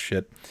 and all that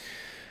shit.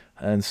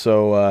 And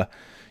so,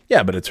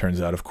 but it turns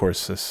out, of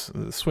course,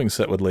 the swing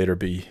set would later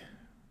be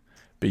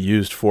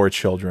used for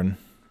children.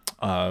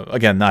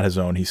 Again, not his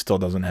own. He still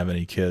doesn't have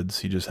any kids.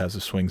 He just has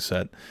a swing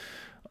set,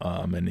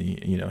 and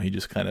he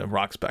just kind of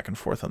rocks back and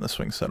forth on the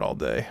swing set all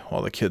day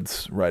while the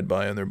kids ride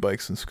by on their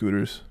bikes and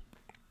scooters.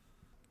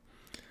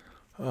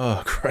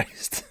 Oh,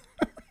 Christ.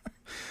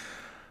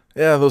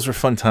 Yeah, those were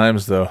fun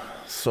times, though.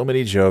 So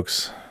many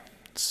jokes.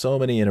 So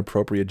many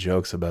inappropriate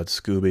jokes about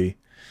Scooby,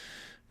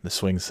 the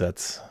swing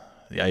sets,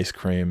 the ice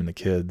cream, and the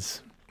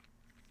kids.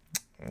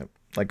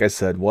 Like I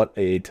said, what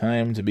a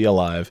time to be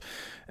alive.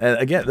 And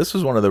again, this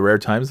was one of the rare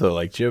times, though.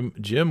 Like,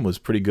 Jim was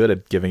pretty good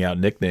at giving out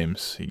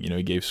nicknames. He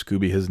gave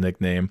Scooby his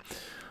nickname.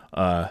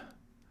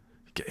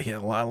 He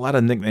had a lot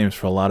of nicknames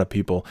for a lot of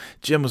people.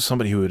 Jim was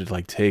somebody who would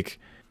take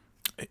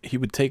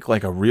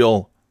like a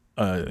real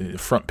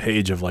front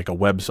page of like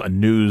a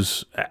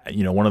news,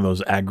 one of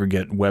those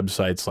aggregate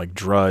websites like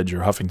Drudge or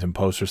Huffington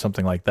Post or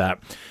something like that,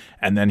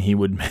 and then he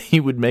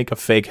would make a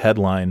fake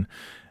headline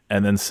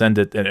and then send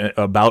it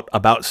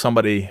about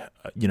somebody,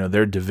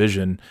 their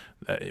division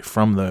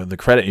from the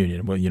credit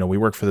union. Well, we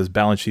work for this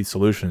Balance Sheet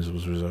Solutions,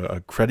 which was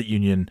a credit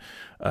union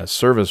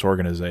service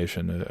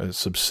organization, a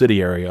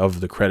subsidiary of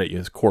the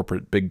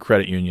corporate big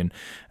credit union.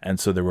 And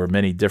so there were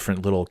many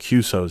different little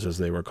CUSOs, as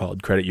they were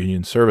called, credit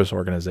union service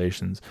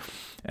organizations.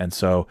 And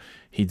so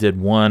he did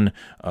one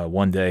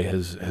day,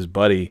 his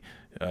buddy,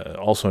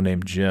 also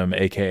named Jim,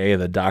 aka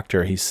the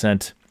doctor, he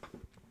sent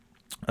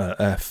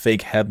a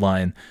fake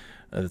headline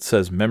that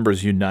says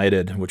Members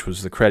United, which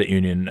was the credit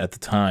union at the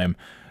time.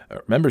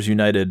 Members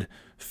United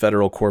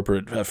Federal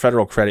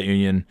Credit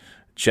Union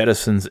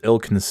jettisons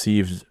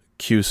ill-conceived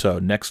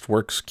CUSO, Next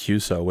Works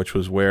CUSO, which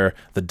was where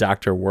the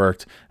doctor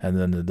worked. And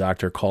then the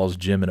doctor calls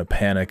Jim in a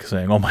panic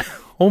saying,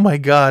 oh my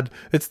God,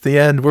 it's the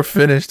end. We're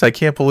finished. I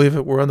can't believe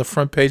it. We're on the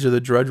front page of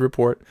the Drudge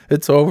Report.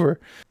 It's over.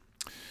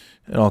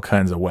 And all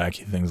kinds of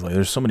wacky things. Like,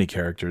 there's so many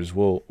characters.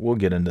 We'll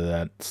get into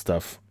that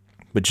stuff.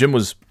 But Jim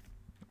was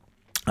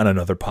on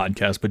another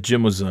podcast, but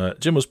Jim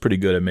was pretty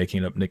good at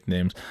making up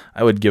nicknames.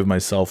 I would give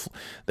myself,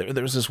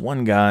 there was this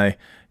one guy,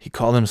 he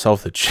called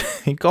himself the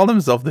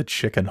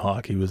Chicken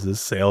Hawk. He was this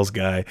sales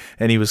guy,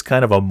 and he was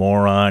kind of a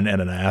moron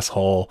and an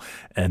asshole,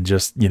 and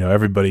just,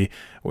 everybody,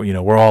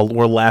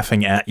 we're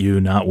laughing at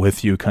you, not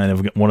with you, kind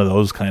of one of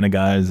those kind of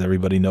guys.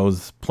 Everybody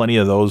knows plenty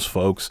of those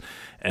folks.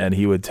 And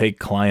he would take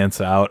clients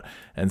out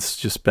and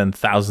just spend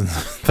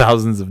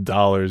thousands of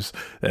dollars,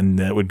 and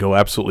it would go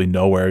absolutely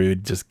nowhere. He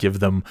would just give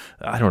them,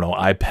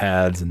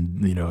 iPads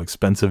and,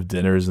 expensive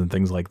dinners and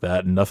things like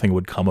that, and nothing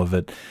would come of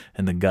it.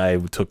 And the guy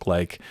took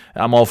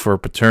I'm all for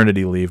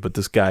paternity leave, but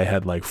this guy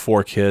had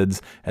 4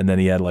 kids, and then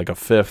he had a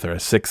 5th or a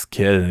 6th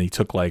kid, and he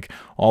took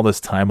all this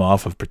time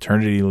off of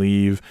paternity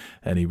leave,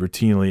 and he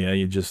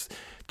routinely,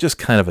 just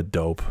kind of a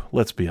dope.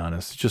 Let's be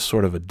honest, just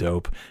sort of a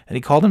dope. And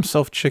he called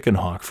himself Chicken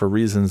Hawk for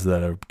reasons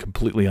that are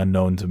completely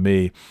unknown to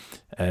me.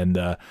 And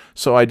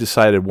so I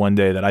decided one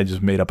day that I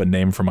just made up a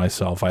name for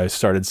myself. I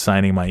started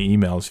signing my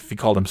emails. If he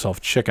called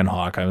himself Chicken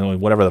Hawk, I mean,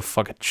 whatever the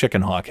fuck a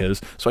Chicken Hawk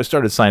is. So I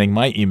started signing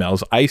my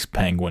emails Ice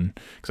Penguin,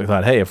 because I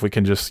thought, hey, if we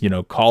can just,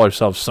 call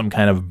ourselves some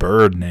kind of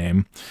bird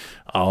name,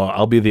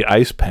 I'll be the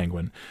Ice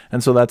Penguin.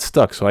 And so that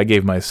stuck. So I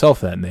gave myself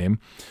that name.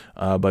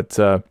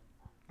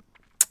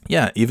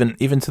 Yeah,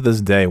 even to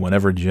this day,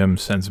 whenever Jim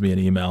sends me an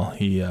email,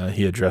 he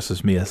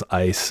addresses me as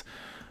Ice,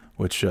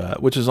 which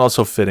is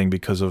also fitting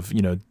because of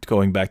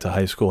going back to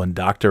high school and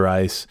Dr.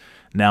 Ice.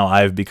 Now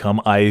I've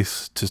become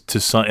Ice to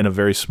some, in a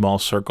very small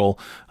circle.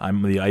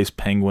 I'm the Ice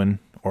Penguin,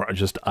 or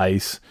just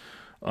Ice.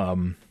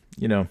 One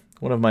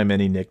of my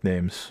many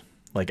nicknames,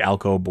 like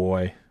Alco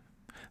Boy,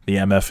 the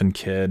MF'n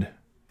Kid,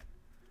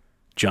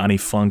 Johnny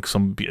Funk.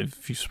 A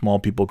few small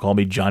people call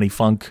me Johnny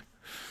Funk.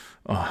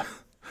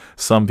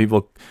 Some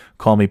people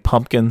call me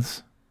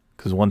Pumpkins,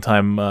 because one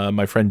time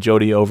my friend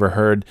Jody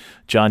overheard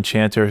John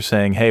Chanter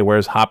saying, "Hey,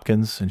 where's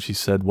Hopkins?" And she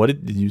said, "What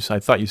did you say? I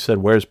thought you said,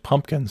 where's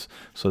Pumpkins?"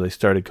 So they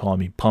started calling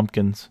me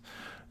Pumpkins.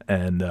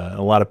 And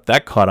a lot of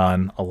that caught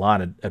on a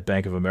lot at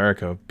Bank of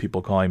America,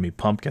 people calling me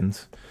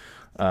Pumpkins.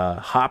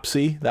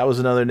 Hopsy, that was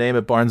another name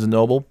at Barnes &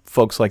 Noble.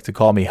 Folks like to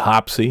call me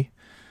Hopsy,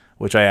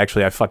 which I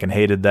fucking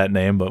hated that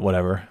name, but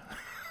whatever.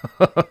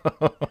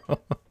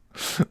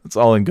 It's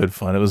all in good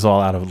fun. It was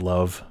all out of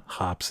love.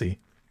 Hopsy.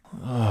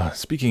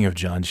 Speaking of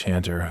John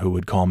Chanter, who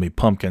would call me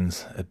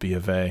Pumpkins at B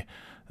of A,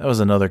 that was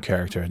another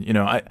character.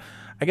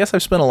 I guess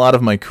I've spent a lot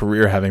of my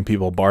career having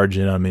people barge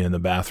in on me in the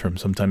bathroom,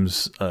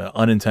 sometimes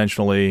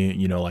unintentionally,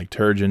 like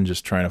Turgeon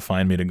just trying to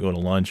find me to go to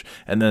lunch,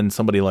 and then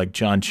somebody like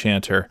John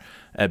Chanter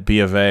at B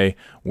of A,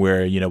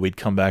 where, we'd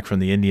come back from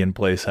the Indian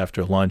place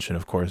after lunch, and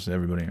of course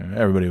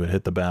everybody would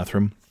hit the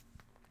bathroom.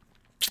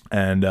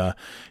 And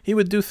he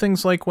would do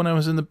things like, when I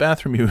was in the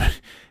bathroom,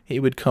 he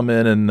would come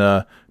in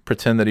and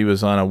pretend that he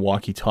was on a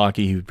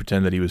walkie-talkie. He would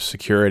pretend that he was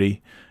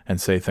security and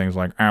say things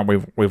like,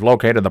 we've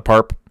located the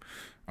perp.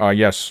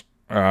 Yes,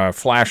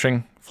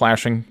 flashing.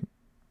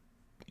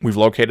 We've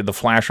located the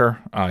flasher.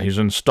 He's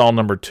in stall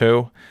number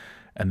 2.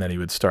 And then he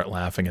would start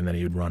laughing, and then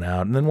he would run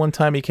out. And then one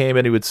time he came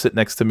in, he would sit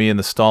next to me in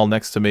the stall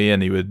next to me,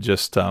 and he would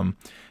just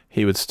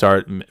he would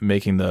start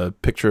making the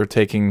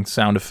picture-taking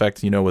sound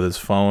effect, with his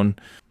phone.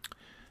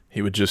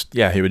 He would just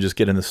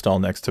get in the stall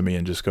next to me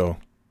and just go.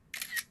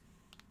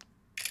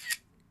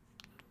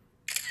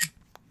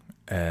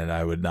 And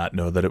I would not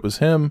know that it was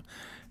him.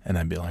 And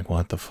I'd be like,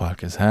 what the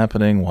fuck is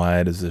happening?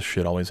 Why does this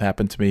shit always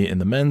happen to me in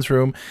the men's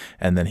room?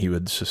 And then he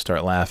would just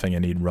start laughing,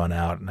 and he'd run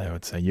out, and I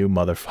would say, you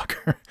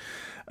motherfucker.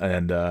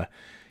 And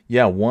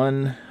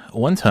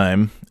one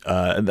time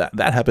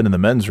that happened in the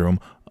men's room.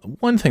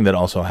 One thing that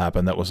also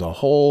happened that was a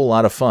whole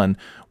lot of fun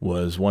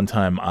was one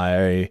time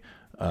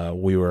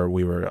we were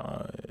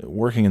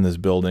working in this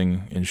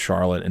building in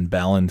Charlotte in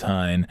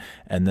Ballantyne,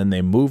 and then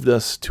they moved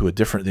us to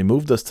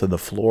the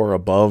floor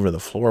above or the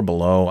floor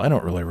below. I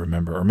don't really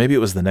remember, or maybe it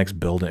was the next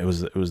building. It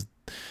was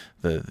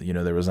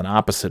there was an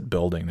opposite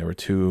building. There were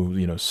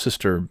two,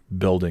 sister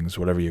buildings,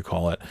 whatever you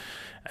call it.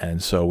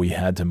 And so we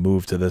had to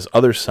move to this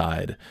other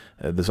side,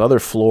 this other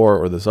floor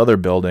or this other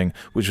building,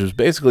 which was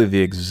basically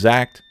the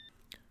exact,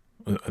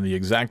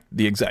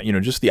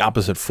 just the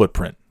opposite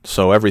footprint.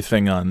 So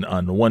everything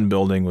on one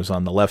building was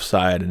on the left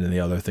side, and then the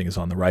other thing is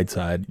on the right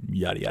side,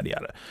 yada, yada,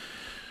 yada.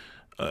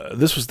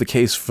 This was the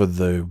case for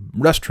the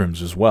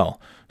restrooms as well.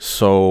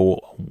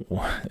 So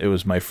it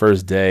was my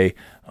first day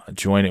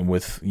joining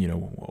with,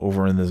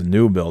 over in this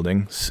new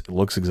building.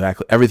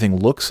 Everything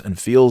looks and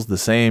feels the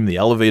same. The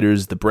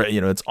elevators,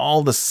 it's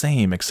all the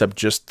same, except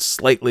just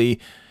slightly,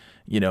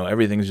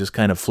 everything's just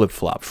kind of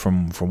flip-flopped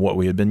from what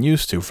we had been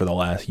used to for the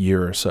last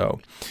year or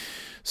so.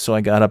 So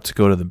I got up to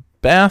go to the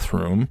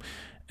bathroom,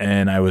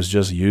 and I was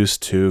just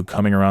used to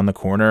coming around the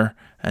corner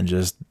and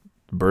just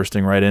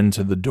bursting right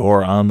into the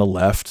door on the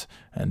left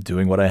and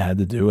doing what I had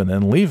to do and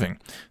then leaving.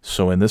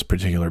 So in this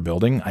particular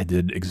building, I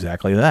did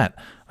exactly that.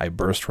 I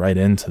burst right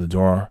into the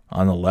door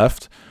on the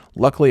left.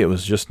 Luckily, it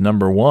was just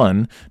number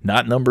 1,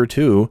 not number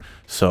 2.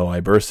 So I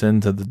burst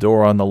into the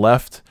door on the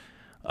left.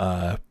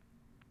 I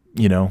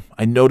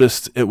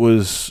noticed it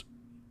was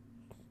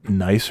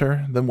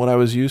nicer than what I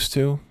was used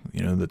to.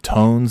 The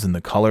tones and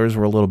the colors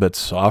were a little bit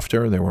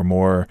softer. They were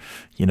more,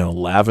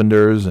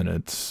 lavenders, and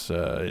it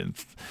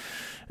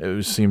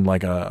seemed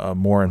like a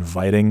more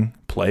inviting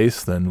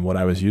place than what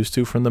I was used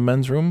to from the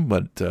men's room.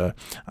 But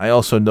I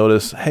also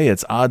noticed, hey,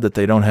 it's odd that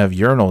they don't have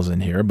urinals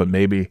in here, but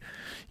maybe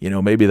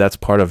that's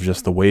part of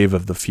just the wave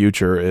of the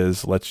future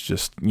is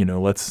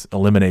let's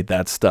eliminate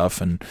that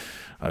stuff. And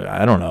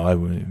I don't know,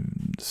 it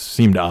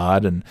seemed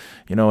odd. And,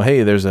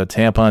 hey, there's a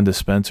tampon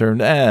dispenser.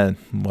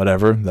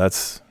 Whatever.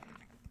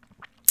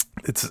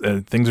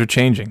 Things are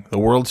changing. The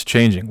world's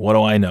changing. What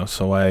do I know?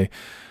 So I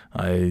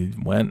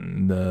went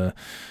and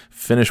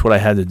finished what I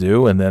had to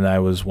do, and then I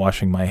was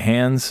washing my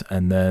hands,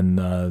 and then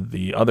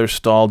the other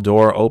stall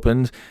door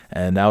opened,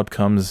 and out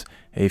comes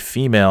a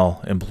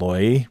female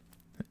employee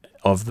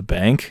of the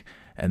bank,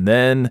 And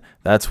then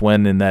that's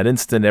when, in that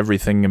instant,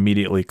 everything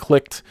immediately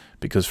clicked,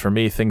 because for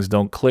me, things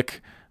don't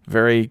click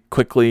very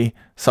quickly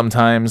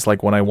sometimes.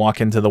 Like when I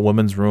walk into the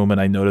women's room and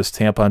I notice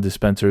tampon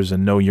dispensers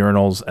and no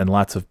urinals and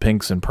lots of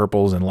pinks and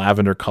purples and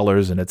lavender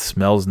colors, and it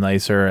smells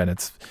nicer, and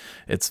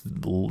it's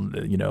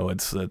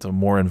a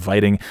more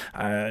inviting.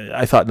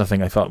 I thought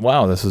nothing. I thought,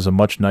 wow, this is a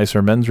much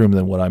nicer men's room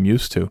than what I'm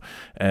used to.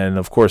 And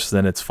of course,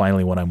 then it's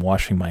finally when I'm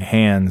washing my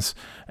hands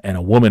and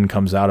a woman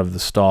comes out of the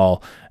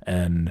stall,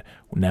 and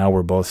now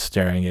we're both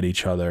staring at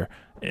each other.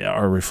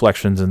 Our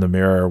reflections in the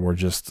mirror were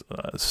just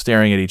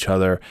staring at each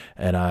other,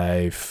 and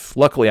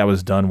luckily I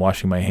was done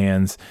washing my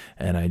hands,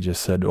 and I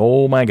just said,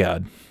 "Oh my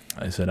God."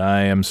 I said,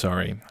 "I am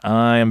sorry.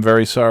 I am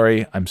very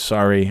sorry. I'm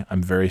sorry.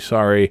 I'm very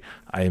sorry.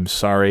 I am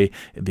sorry."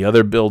 The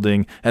other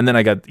building, and then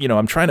I got,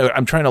 I'm trying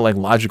to like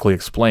logically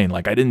explain,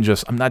 like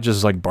I'm not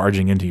just like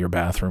barging into your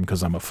bathroom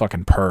because I'm a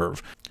fucking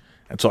perv.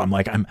 And so I'm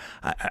like, I'm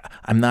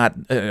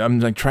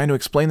like trying to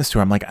explain this to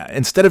her. I'm like,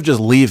 instead of just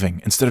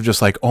leaving, instead of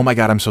just like, "Oh my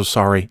God, I'm so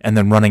sorry," and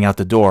then running out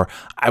the door,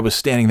 I was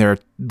standing there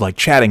like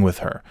chatting with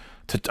her.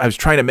 I was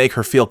trying to make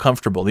her feel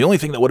comfortable. The only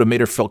thing that would have made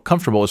her feel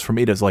comfortable was for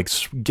me to like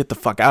get the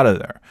fuck out of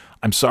there.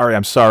 I'm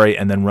sorry,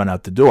 and then run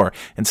out the door.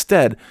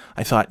 Instead,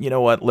 I thought, you know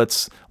what?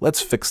 Let's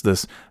fix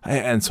this.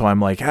 And so I'm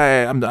like,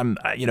 "Hey,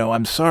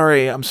 I'm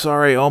sorry.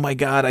 Oh my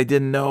God, I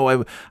didn't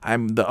know.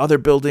 I'm the other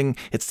building.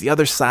 It's the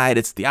other side.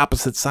 It's the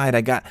opposite side.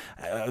 I got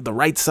the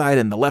right side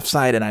and the left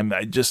side, and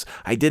it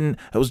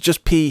was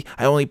just pee.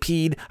 I only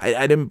peed.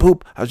 I didn't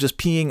poop. I was just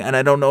peeing, and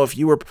I don't know if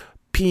you were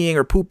peeing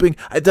or pooping.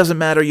 It doesn't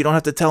matter. You don't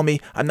have to tell me.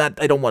 I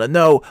don't want to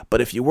know.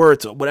 But if you were,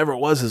 whatever it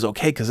was is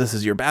okay, because this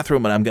is your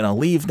bathroom, and I'm going to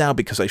leave now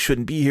because I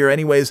shouldn't be here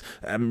anyways.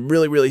 I'm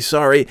really, really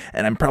sorry.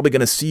 And I'm probably going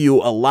to see you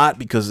a lot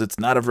because it's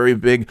not a very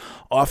big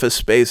office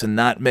space and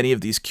not many of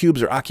these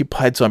cubes are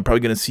occupied. So I'm probably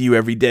going to see you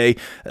every day.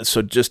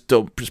 So just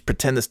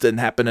pretend this didn't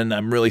happen. And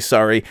I'm really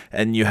sorry.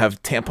 And you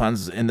have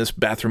tampons in this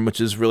bathroom, which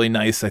is really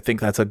nice. I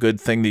think that's a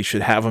good thing. They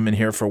should have them in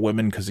here for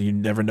women because you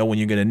never know when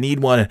you're going to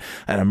need one.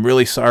 And I'm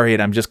really sorry.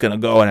 And I'm just going to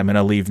go, and I'm going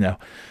to leave now."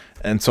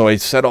 And so I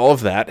said all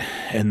of that,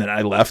 and then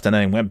I left, and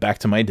I went back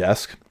to my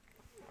desk,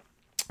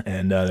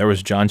 and there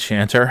was John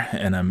Chanter,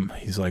 and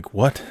he's like,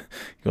 "What?"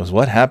 He goes,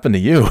 "What happened to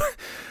you?"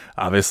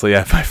 Obviously,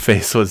 my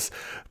face was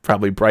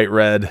probably bright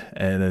red,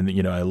 and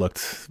then, I looked,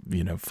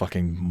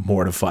 fucking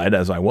mortified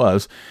as I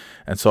was.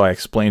 And so I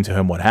explained to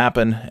him what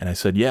happened, and I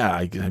said,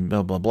 "Yeah,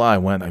 blah, blah, blah.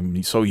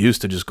 I'm so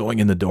used to just going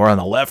in the door on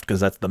the left because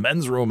that's the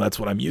men's room. That's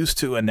what I'm used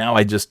to. And now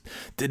I just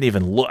didn't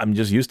even look. I'm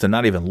just used to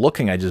not even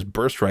looking. I just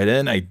burst right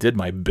in. I did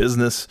my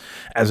business,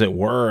 as it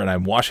were, and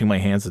I'm washing my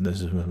hands and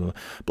this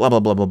blah, blah,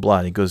 blah, blah, blah."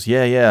 And he goes,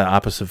 yeah,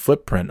 opposite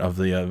footprint of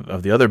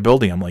the other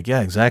building. I'm like,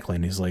 "Yeah, exactly."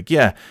 And he's like,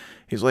 "Yeah."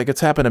 He's like,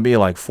 "It's happened to me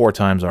like 4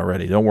 times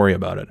already. Don't worry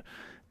about it."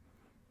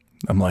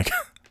 I'm like,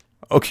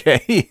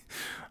 "Okay."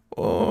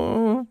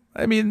 Oh,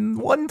 I mean,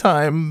 one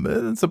time,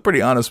 it's a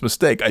pretty honest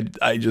mistake.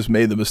 I just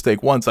made the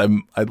mistake once.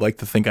 I'd like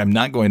to think I'm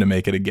not going to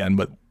make it again,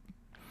 but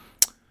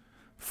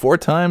 4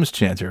 times,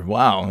 Chanter.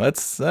 Wow,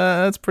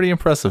 that's pretty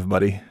impressive,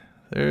 buddy.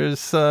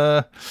 There's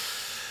you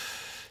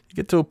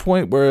get to a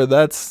point where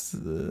that's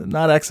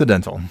not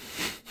accidental.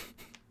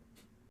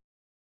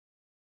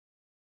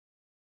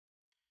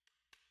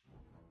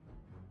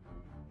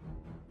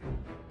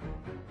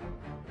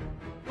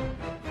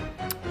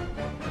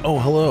 Oh,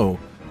 hello.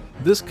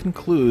 This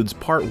concludes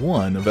part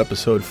 1 of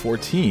episode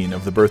 14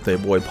 of the Birthday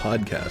Boy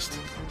podcast.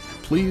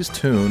 Please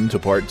tune to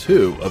part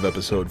 2 of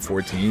episode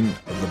 14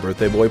 of the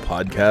Birthday Boy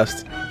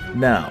podcast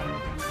now.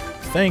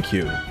 Thank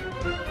you.